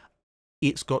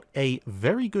 It's got a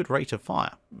very good rate of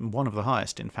fire, one of the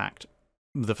highest, in fact.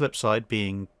 The flip side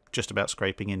being just about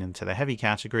scraping in into the heavy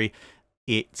category,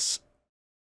 its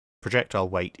projectile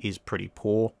weight is pretty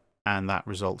poor, and that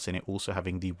results in it also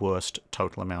having the worst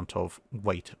total amount of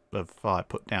weight of fire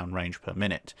put down range per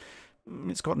minute.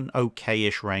 It's got an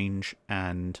okay-ish range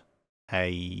and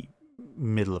a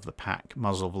middle of the pack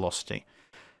muzzle velocity.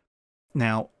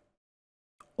 Now,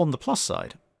 on the plus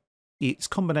side, its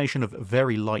combination of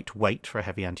very light weight for a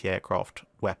heavy anti-aircraft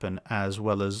weapon, as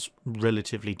well as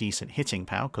relatively decent hitting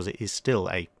power, because it is still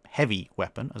a heavy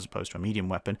weapon as opposed to a medium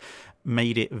weapon,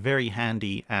 made it very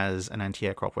handy as an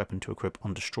anti-aircraft weapon to equip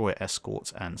on destroyer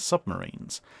escorts and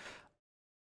submarines.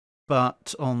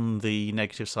 But on the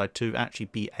negative side, to actually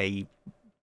be a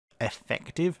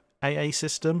effective AA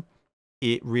system,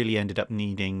 it really ended up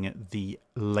needing the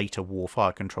later war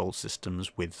fire control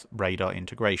systems with radar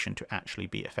integration to actually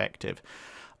be effective.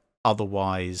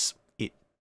 Otherwise, it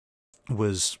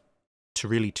was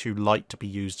really too light to be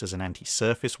used as an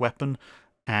anti-surface weapon,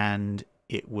 and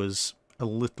it was a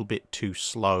little bit too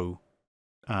slow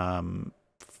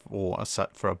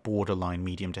for a borderline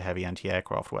medium to heavy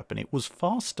anti-aircraft weapon. It was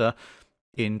faster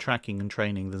in tracking and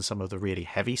training than some of the really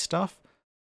heavy stuff,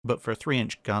 but for a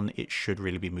 3-inch gun it should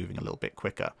really be moving a little bit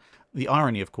quicker. The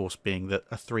irony, of course, being that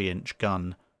a 3-inch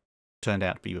gun turned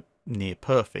out to be a near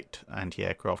perfect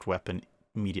anti-aircraft weapon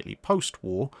immediately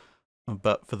post-war,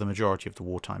 but for the majority of the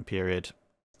wartime period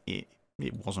it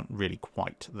wasn't really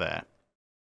quite there.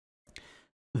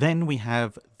 Then we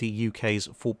have the UK's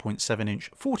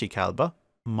 4.7-inch 40 caliber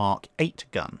Mark 8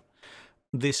 gun.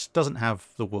 This doesn't have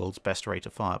the world's best rate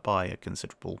of fire by a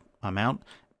considerable amount.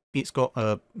 It's got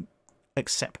a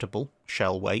acceptable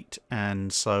shell weight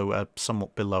and so a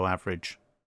somewhat below average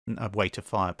weight of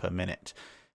fire per minute.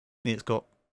 It's got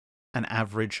an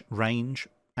average range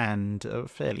and a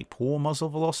fairly poor muzzle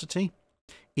velocity.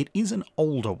 It is an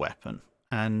older weapon,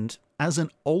 and as an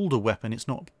older weapon it's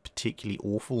not particularly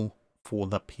awful for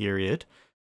the period.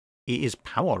 It is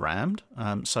power rammed,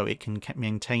 so it can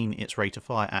maintain its rate of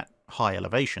fire at high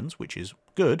elevations, which is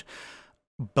good,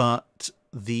 but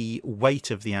the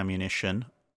weight of the ammunition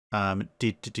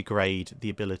did degrade the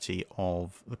ability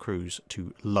of the crews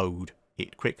to load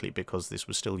it quickly, because this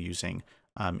was still using,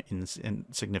 in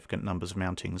significant numbers of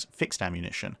mountings, fixed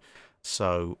ammunition.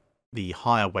 So the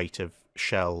higher weight of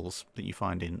shells that you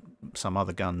find in some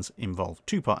other guns involved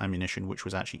 2-part ammunition, which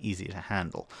was actually easier to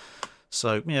handle.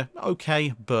 So yeah,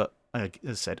 okay, but as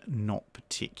I said, not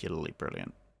particularly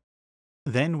brilliant.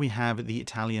 Then we have the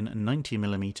Italian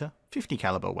 90mm 50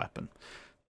 caliber weapon.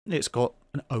 It's got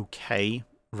an okay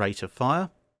rate of fire.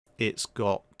 It's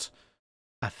got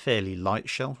a fairly light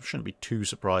shell. Shouldn't be too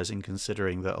surprising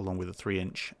considering that along with a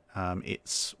 3-inch,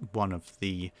 it's one of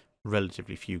the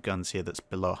relatively few guns here that's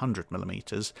below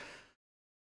 100mm.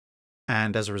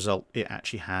 And as a result, it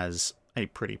actually has a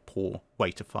pretty poor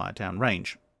weight of fire down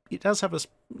range. It does have a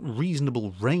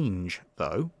reasonable range,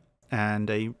 though, and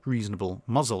a reasonable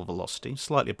muzzle velocity,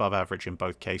 slightly above average in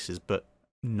both cases, but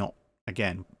not,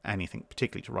 again, anything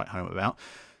particularly to write home about.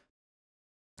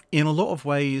 In a lot of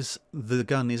ways, the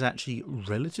gun is actually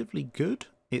relatively good.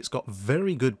 It's got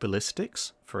very good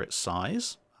ballistics for its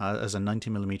size. As a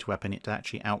 90mm weapon, it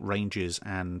actually outranges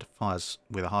and fires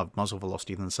with a higher muzzle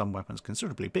velocity than some weapons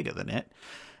considerably bigger than it.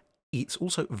 It's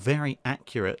also very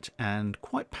accurate and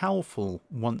quite powerful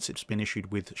once it's been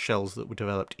issued with shells that were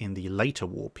developed in the later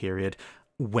war period,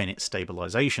 when its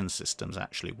stabilization systems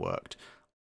actually worked.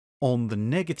 On the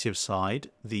negative side,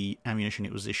 the ammunition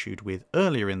it was issued with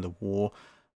earlier in the war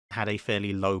had a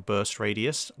fairly low burst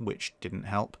radius, which didn't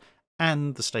help,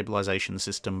 and the stabilization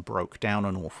system broke down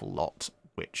an awful lot,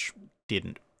 which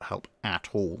didn't help at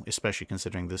all, especially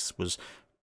considering this was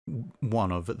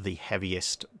one of the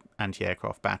heaviest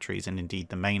anti-aircraft batteries, and indeed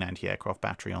the main anti-aircraft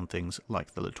battery on things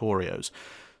like the Littorios.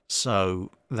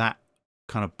 So that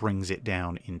kind of brings it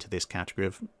down into this category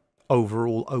of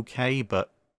overall okay, but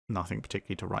nothing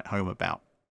particularly to write home about.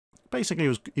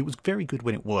 Basically, it was very good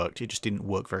when it worked. It just didn't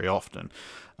work very often.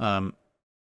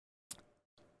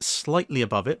 Slightly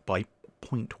above it by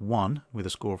 0.1 with a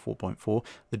score of 4.4,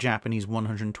 the Japanese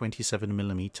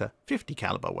 127mm 50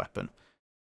 caliber weapon.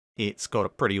 It's got a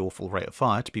pretty awful rate of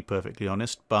fire, to be perfectly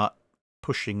honest, but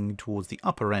pushing towards the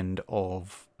upper end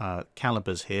of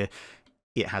calibers here,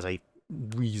 it has a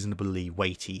reasonably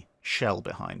weighty shell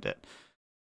behind it.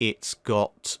 It's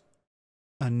got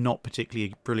a not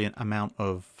particularly brilliant amount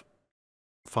of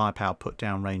firepower put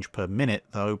down range per minute,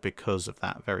 though, because of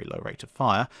that very low rate of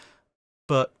fire,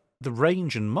 but the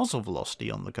range and muzzle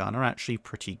velocity on the gun are actually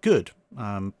pretty good,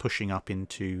 pushing up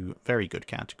into very good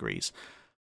categories.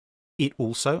 It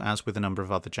also, as with a number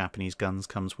of other Japanese guns,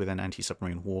 comes with an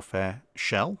anti-submarine warfare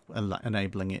shell,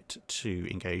 enabling it to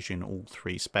engage in all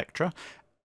 3 spectra,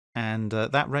 and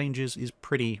that range is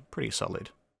pretty solid.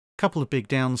 Couple of big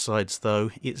downsides,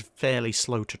 though. It's fairly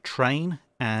slow to train,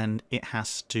 and it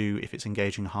has to, if it's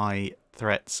engaging high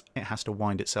threats, it has to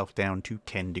wind itself down to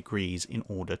 10 degrees in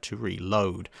order to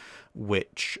reload,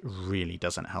 which really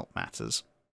doesn't help matters.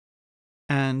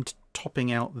 And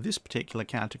topping out this particular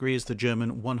category is the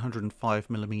German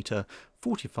 105mm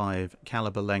 45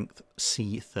 caliber length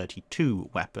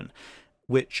C32 weapon,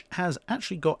 which has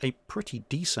actually got a pretty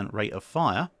decent rate of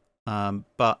fire,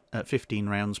 but at 15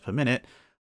 rounds per minute,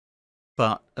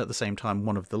 but at the same time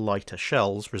one of the lighter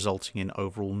shells, resulting in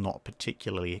overall not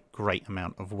particularly great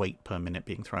amount of weight per minute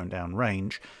being thrown down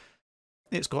range.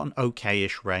 It's got an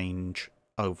okay-ish range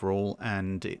overall,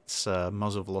 and its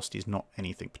muzzle velocity is not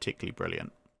anything particularly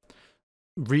brilliant.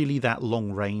 Really, that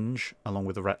long range, along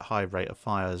with the high rate of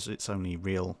fire, is its only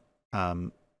real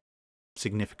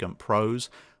significant pros,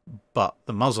 but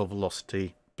the muzzle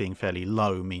velocity being fairly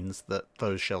low means that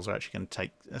those shells are actually going to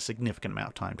take a significant amount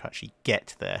of time to actually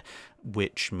get there,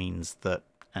 which means that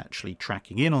actually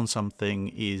tracking in on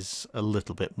something is a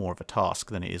little bit more of a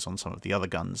task than it is on some of the other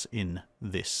guns in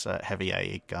this heavy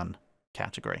AA gun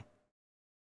category.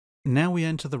 Now we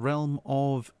enter the realm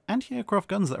of anti-aircraft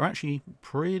guns that are actually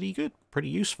pretty good, pretty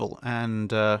useful,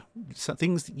 and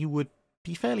things that you would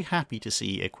be fairly happy to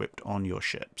see equipped on your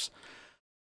ships.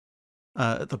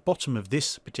 At the bottom of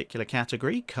this particular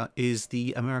category is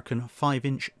the American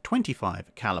 5-inch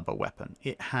 25 caliber weapon.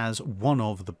 It has one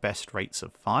of the best rates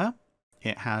of fire.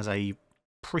 It has a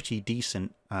pretty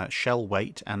decent shell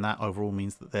weight, and that overall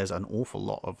means that there's an awful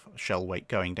lot of shell weight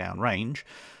going down range.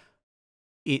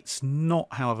 It's not,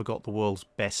 however, got the world's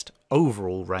best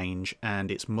overall range,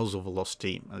 and its muzzle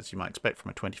velocity, as you might expect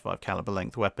from a 25 caliber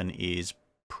length weapon, is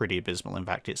pretty abysmal. In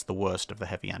fact, it's the worst of the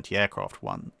heavy anti-aircraft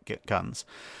guns.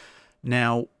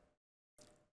 Now,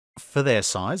 for their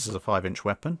size as a 5-inch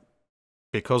weapon,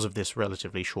 because of this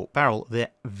relatively short barrel,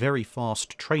 they're very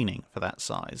fast training for that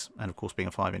size. And of course, being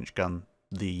a 5-inch gun,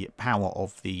 the power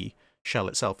of the shell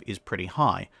itself is pretty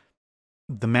high.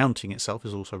 The mounting itself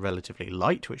is also relatively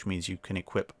light, which means you can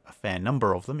equip a fair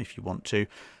number of them if you want to.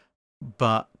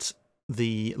 But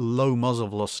the low muzzle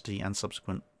velocity and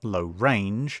subsequent low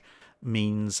range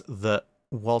means that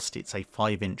whilst it's a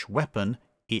 5-inch weapon,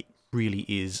 it really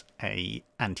is a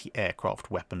anti-aircraft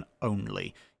weapon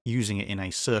only. Using it in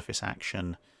a surface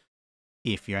action,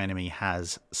 if your enemy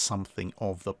has something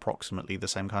of approximately the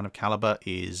same kind of caliber,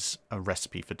 is a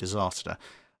recipe for disaster.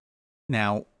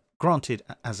 Now, granted,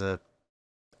 as a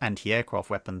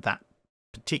anti-aircraft weapon, that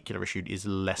particular issue is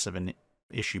less of an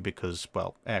issue because,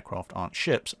 well, aircraft aren't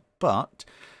ships, but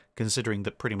considering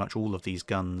that pretty much all of these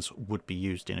guns would be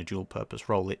used in a dual-purpose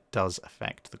role, it does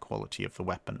affect the quality of the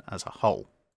weapon as a whole.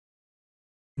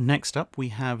 Next up, we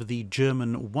have the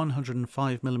German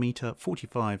 105mm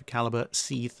 45 caliber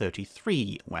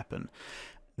C-33 weapon.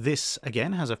 This,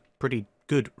 again, has a pretty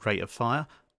good rate of fire,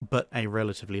 but a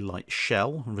relatively light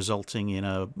shell, resulting in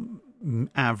a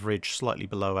average, slightly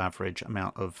below average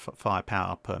amount of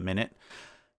firepower per minute.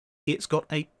 It's got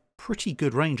a pretty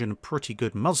good range and a pretty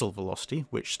good muzzle velocity,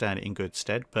 which stand it in good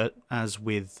stead, but as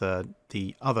with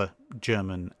the other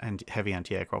German and heavy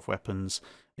anti-aircraft weapons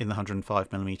in the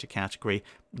 105mm category,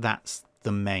 that's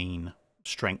the main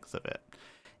strength of it.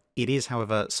 It is,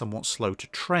 however, somewhat slow to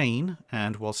train,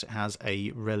 and whilst it has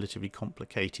a relatively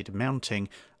complicated mounting,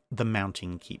 the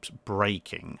mounting keeps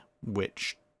breaking,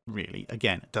 which really,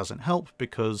 again, doesn't help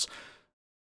because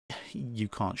you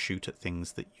can't shoot at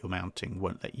things that your mounting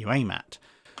won't let you aim at.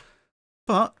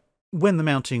 But when the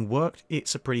mounting worked,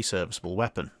 it's a pretty serviceable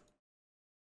weapon.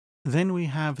 Then we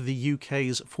have the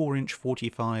UK's 4-inch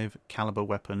 45 caliber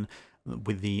weapon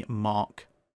with the Mark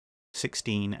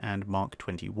 16 and Mark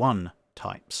 21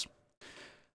 types.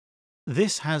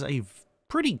 This has a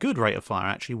pretty good rate of fire,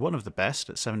 actually, one of the best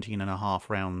at 17.5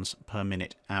 rounds per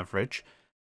minute average.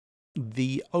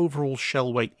 The overall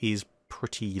shell weight is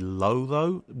pretty low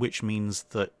though, which means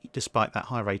that despite that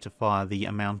high rate of fire, the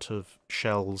amount of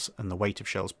shells and the weight of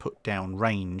shells put down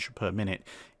range per minute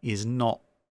is not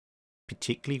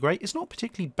particularly great. It's not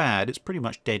particularly bad, it's pretty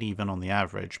much dead even on the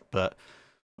average, but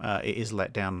it is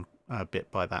let down a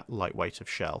bit by that light weight of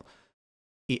shell.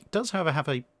 It does, however, have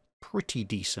a pretty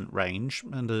decent range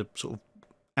and a sort of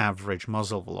average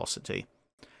muzzle velocity.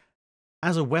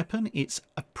 As a weapon, it's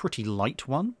a pretty light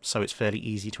one, so it's fairly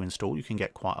easy to install. You can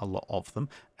get quite a lot of them,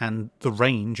 and the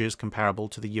range is comparable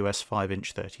to the US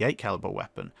 5-inch 38 caliber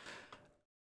weapon.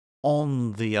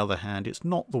 On the other hand, it's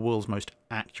not the world's most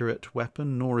accurate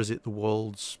weapon, nor is it the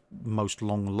world's most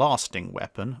long-lasting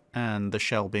weapon, and the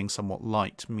shell being somewhat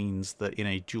light means that in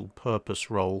a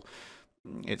dual-purpose role,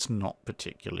 it's not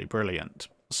particularly brilliant.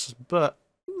 But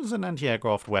as an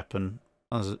anti-aircraft weapon,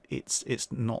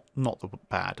 it's not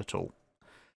bad at all.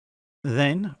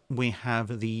 Then we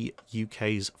have the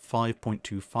UK's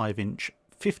 5.25-inch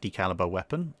 50 caliber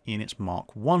weapon in its Mark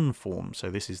I form. So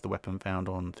this is the weapon found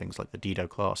on things like the Dido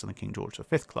class and the King George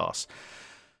V class.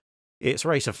 Its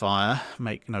rate of fire,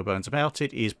 make no bones about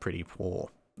it, is pretty poor.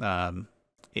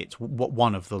 It's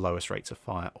one of the lowest rates of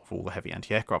fire of all the heavy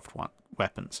anti-aircraft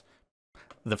weapons.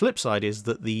 The flip side is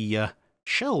that the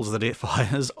shells that it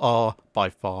fires are by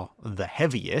far the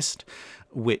heaviest,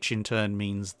 which in turn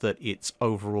means that its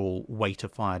overall weight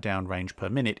of fire downrange per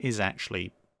minute is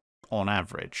actually on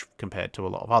average compared to a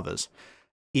lot of others.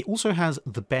 It also has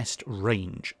the best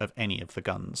range of any of the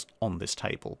guns on this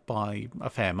table by a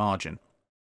fair margin,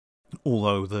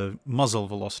 although the muzzle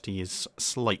velocity is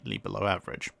slightly below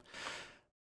average.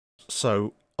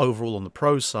 So overall on the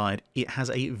pros side, it has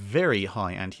a very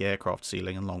high anti-aircraft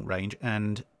ceiling and long range,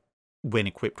 and when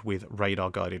equipped with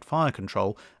radar-guided fire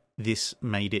control, this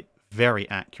made it very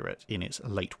accurate in its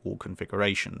late war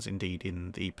configurations. Indeed,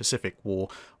 in the Pacific War,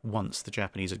 once the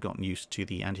Japanese had gotten used to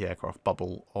the anti-aircraft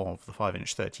bubble of the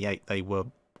 5-inch 38, they were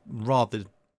rather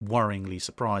worryingly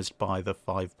surprised by the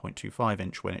 5.25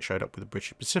 inch when it showed up with the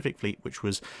British Pacific Fleet, which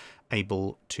was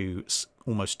able to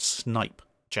almost snipe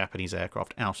Japanese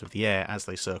aircraft out of the air as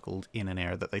they circled in an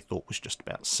area that they thought was just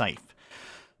about safe.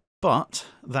 But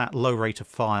that low rate of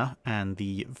fire and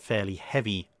the fairly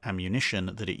heavy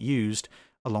ammunition that it used,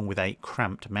 along with a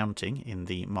cramped mounting in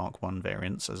the Mark I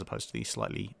variants as opposed to the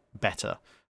slightly better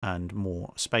and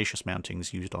more spacious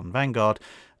mountings used on Vanguard,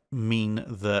 mean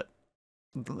that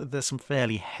there's some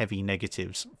fairly heavy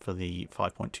negatives for the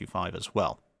 5.25 as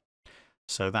well.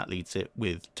 So that leads it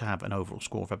to have an overall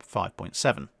score of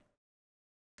 5.7.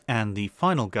 And the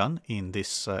final gun in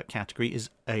this category is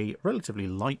a relatively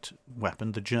light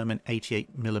weapon, the German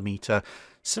 88mm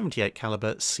 78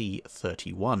 caliber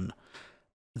C31.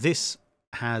 This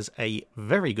has a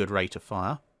very good rate of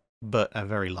fire, but a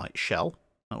very light shell,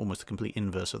 almost the complete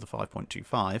inverse of the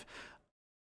 5.25.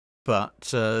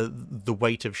 But the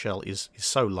weight of shell is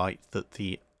so light that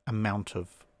the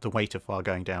weight of fire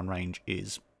going down range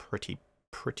is pretty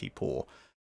poor.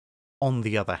 On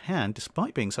the other hand,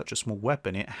 despite being such a small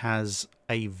weapon, it has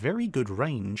a very good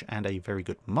range and a very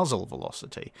good muzzle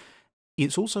velocity.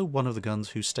 It's also one of the guns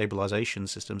whose stabilization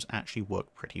systems actually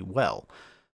work pretty well.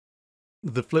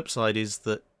 The flip side is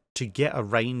that to get a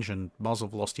range and muzzle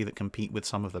velocity that compete with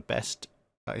some of the best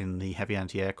in the heavy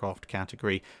anti-aircraft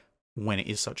category when it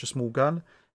is such a small gun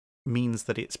means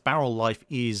that its barrel life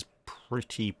is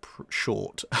pretty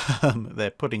short.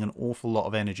 They're putting an awful lot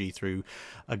of energy through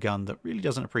a gun that really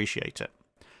doesn't appreciate it.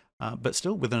 But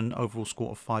still, with an overall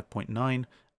score of 5.9,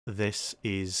 this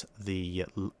is the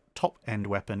top-end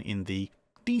weapon in the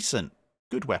decent,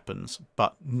 good weapons,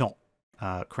 but not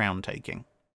crown-taking.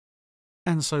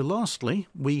 And so lastly,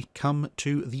 we come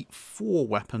to the 4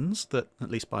 weapons that, at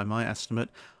least by my estimate,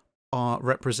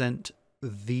 represent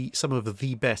some of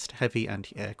the best heavy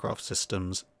anti-aircraft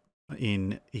systems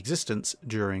in existence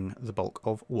during the bulk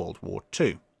of World War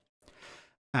II.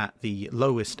 At the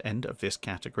lowest end of this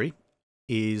category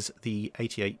is the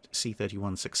 88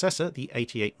 C31 successor, the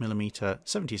 88mm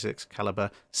 76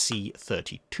 caliber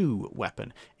C32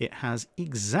 weapon. It has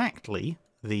exactly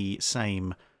the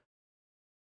same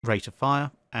rate of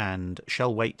fire and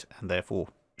shell weight, and therefore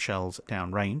shells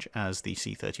down range, as the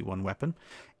C31 weapon.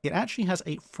 It actually has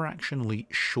a fractionally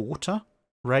shorter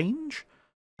range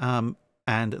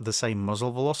and the same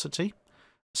muzzle velocity.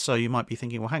 So you might be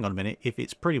thinking, well, hang on a minute, if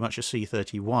it's pretty much a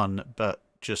C31 but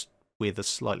just with a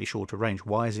slightly shorter range,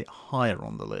 why is it higher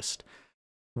on the list?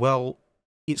 Well,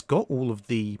 it's got all of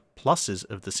the pluses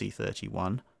of the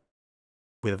C31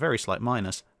 with a very slight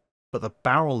minus, but the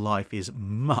barrel life is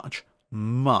much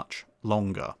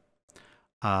longer,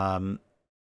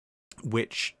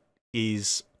 which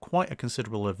is quite a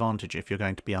considerable advantage if you're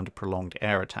going to be under prolonged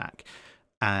air attack.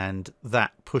 And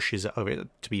that pushes it over.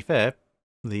 To be fair,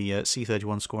 the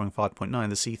C31 scoring 5.9,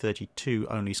 the C32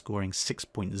 only scoring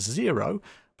 6.0,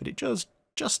 but it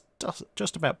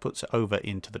just about puts it over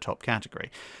into the top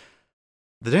category.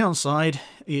 The downside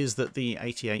is that the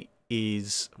 88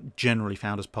 is generally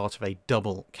found as part of a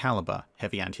double caliber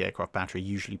heavy anti-aircraft battery,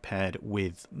 usually paired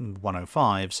with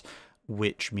 105s,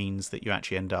 which means that you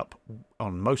actually end up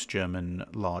on most German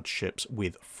large ships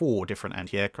with 4 different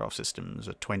anti-aircraft systems,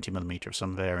 a 20mm of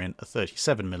some variant, a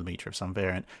 37mm of some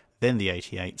variant, then the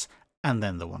 88s, and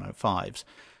then the 105s,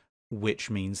 which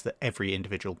means that every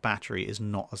individual battery is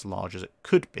not as large as it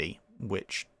could be,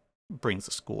 which brings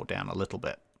the score down a little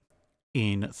bit.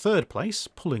 In third place,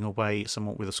 pulling away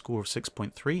somewhat with a score of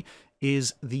 6.3,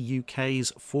 is the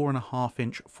UK's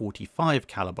 4.5-inch 45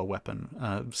 caliber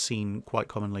weapon, seen quite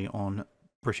commonly on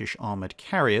British armoured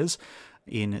carriers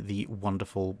in the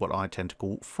wonderful, what I tend to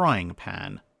call, frying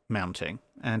pan mounting,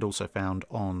 and also found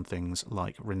on things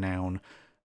like Renown,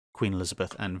 Queen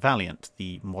Elizabeth and Valiant,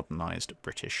 the modernised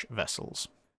British vessels.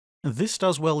 This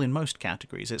does well in most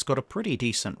categories. It's got a pretty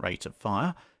decent rate of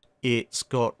fire, it's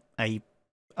got a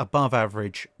above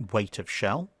average weight of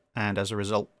shell, and as a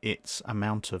result its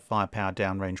amount of firepower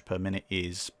downrange per minute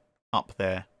is up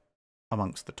there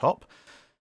amongst the top.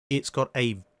 It's got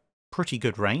a pretty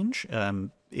good range.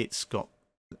 It's got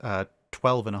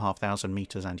 12,500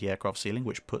 meters anti-aircraft ceiling,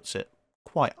 which puts it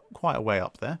quite a way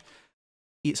up there.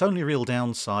 Its only real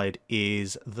downside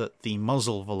is that the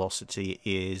muzzle velocity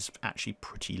is actually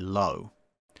pretty low.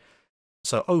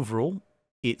 So overall,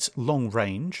 its long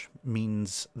range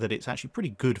means that it's actually pretty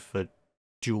good for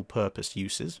dual-purpose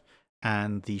uses,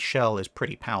 and the shell is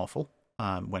pretty powerful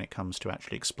when it comes to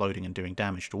actually exploding and doing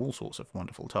damage to all sorts of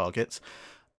wonderful targets.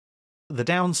 The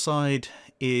downside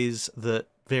is that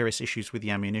various issues with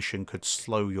the ammunition could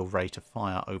slow your rate of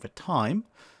fire over time,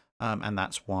 and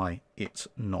that's why it's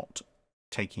not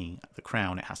taking the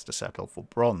crown. It has to settle for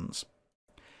bronze.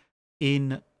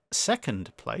 In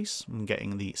second place,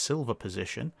 getting the silver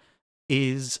position,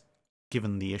 is,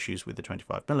 given the issues with the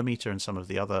 25mm and some of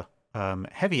the other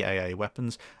heavy AA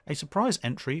weapons, a surprise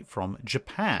entry from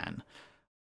Japan.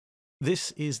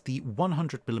 This is the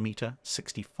 100mm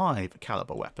 65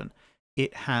 caliber weapon.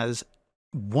 It has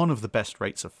one of the best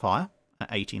rates of fire at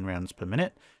 18 rounds per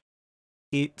minute.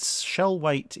 Its shell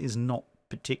weight is not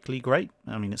particularly great.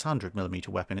 I mean, it's a 100mm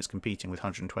weapon. It's competing with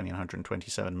 120 and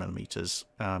 127mm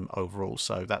overall,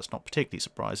 so that's not particularly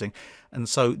surprising. And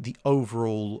so the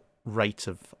overall rate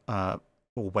of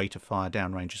or weight of fire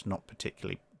downrange is not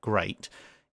particularly great.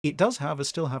 It does, however,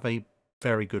 still have a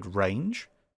very good range,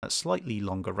 a slightly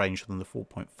longer range than the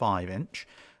 4.5 inch,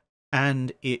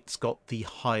 and it's got the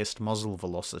highest muzzle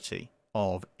velocity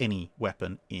of any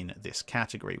weapon in this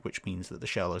category, which means that the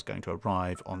shell is going to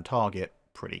arrive on target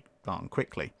pretty darn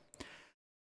quickly.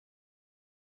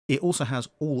 It also has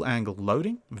all angle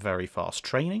loading, very fast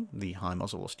training, the high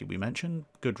muzzle velocity we mentioned,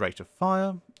 good rate of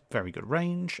fire, very good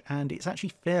range, and it's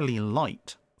actually fairly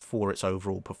light for its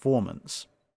overall performance.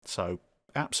 So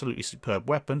absolutely superb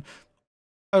weapon.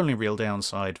 Only real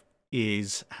downside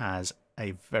is has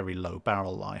a very low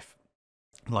barrel life.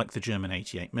 Like the German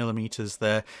 88mm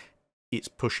there, it's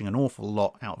pushing an awful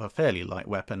lot out of a fairly light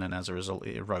weapon, and as a result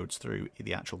it erodes through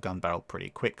the actual gun barrel pretty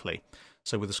quickly.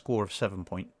 So with a score of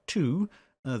 7.2,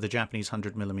 the Japanese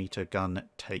 100mm gun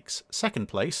takes second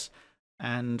place,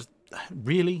 and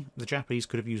really the Japanese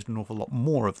could have used an awful lot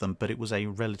more of them, but it was a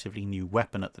relatively new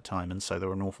weapon at the time, and so there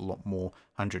were an awful lot more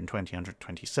 120,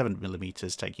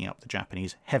 127mm taking up the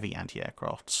Japanese heavy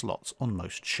anti-aircraft slots on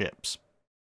most ships.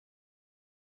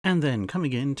 And then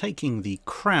coming in, taking the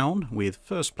crown with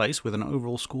first place with an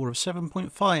overall score of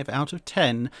 7.5 out of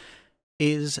 10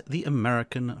 is the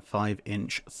American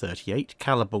 5-inch 38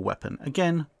 caliber weapon.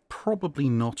 Again, probably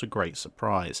not a great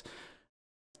surprise.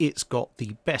 It's got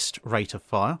the best rate of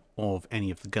fire of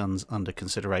any of the guns under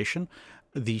consideration.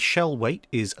 The shell weight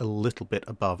is a little bit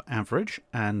above average,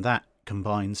 and that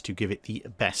combines to give it the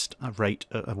best weight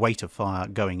of fire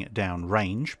going down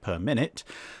range per minute.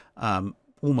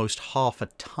 Almost half a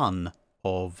ton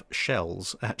of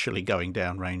shells actually going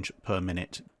down range per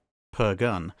minute per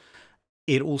gun.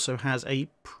 It also has a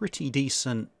pretty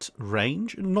decent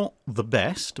range, not the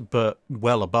best, but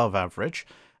well above average,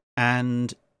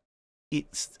 and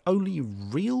its only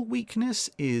real weakness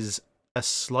is a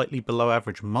slightly below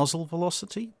average muzzle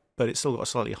velocity, but it's still got a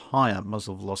slightly higher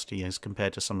muzzle velocity as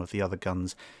compared to some of the other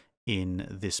guns in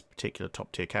this particular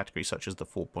top tier category, such as the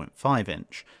 4.5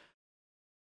 inch.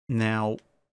 Now,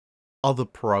 other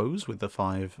pros with the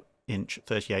 5-inch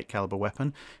 38 caliber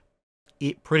weapon,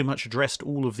 it pretty much addressed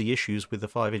all of the issues with the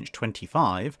 5-inch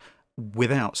 25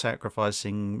 without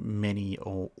sacrificing many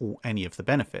or any of the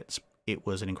benefits. It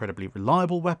was an incredibly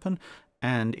reliable weapon,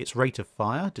 and its rate of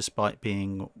fire, despite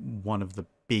being one of the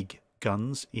big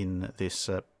guns in this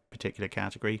particular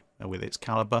category with its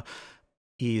caliber,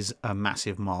 is a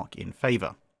massive mark in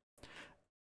favour.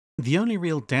 The only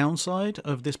real downside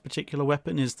of this particular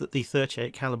weapon is that the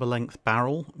 38 caliber length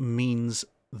barrel means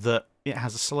that it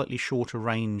has a slightly shorter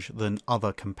range than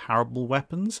other comparable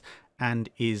weapons and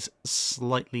is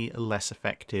slightly less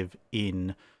effective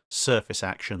in surface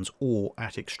actions or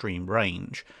at extreme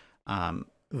range.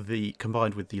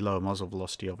 Combined with the lower muzzle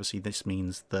velocity, obviously this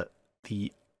means that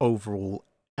the overall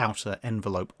outer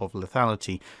envelope of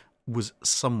lethality was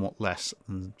somewhat less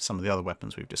than some of the other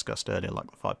weapons we've discussed earlier, like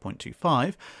the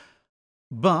 5.25.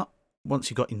 But once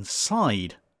you got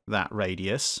inside that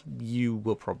radius, you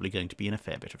were probably going to be in a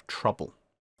fair bit of trouble.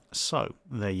 So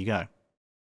there you go.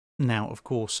 Now, of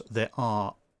course, there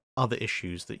are other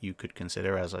issues that you could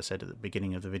consider, as I said at the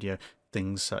beginning of the video,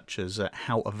 things such as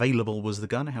how available was the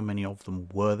gun, how many of them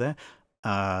were there,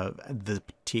 the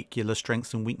particular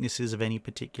strengths and weaknesses of any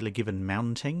particular given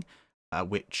mounting,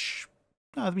 which,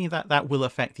 I mean, that will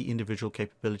affect the individual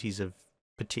capabilities of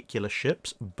particular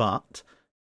ships, but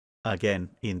again,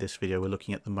 in this video, we're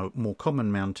looking at the more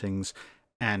common mountings,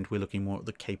 and we're looking more at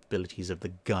the capabilities of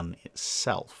the gun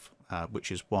itself,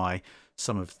 which is why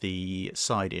some of the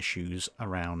side issues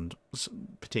around,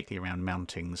 particularly around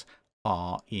mountings,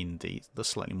 are in the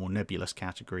slightly more nebulous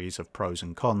categories of pros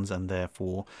and cons, and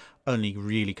therefore only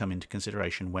really come into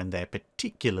consideration when they're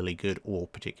particularly good or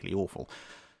particularly awful.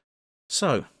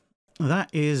 So that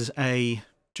is a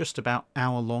just about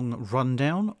hour-long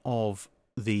rundown of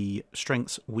the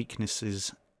strengths,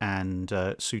 weaknesses, and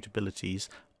suitabilities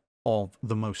of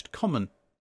the most common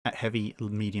heavy,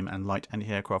 medium, and light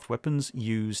anti-aircraft weapons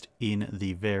used in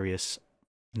the various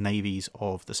navies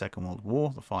of the Second World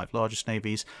War, the 5 largest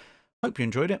navies. Hope you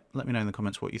enjoyed it. Let me know in the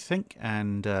comments what you think,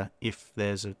 and if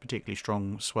there's a particularly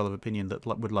strong swell of opinion that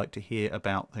would like to hear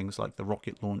about things like the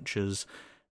rocket launchers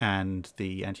and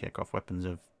the anti-aircraft weapons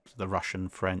of the Russian,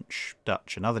 French,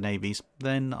 Dutch and other navies,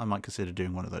 then I might consider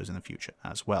doing one of those in the future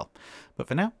as well. But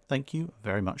for now, thank you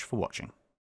very much for watching.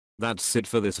 That's it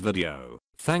for this video.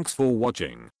 Thanks for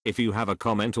watching. If you have a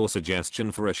comment or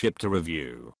suggestion for a ship to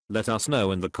review, let us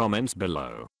know in the comments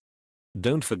below.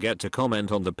 Don't forget to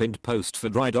comment on the pinned post for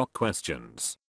dry dock questions.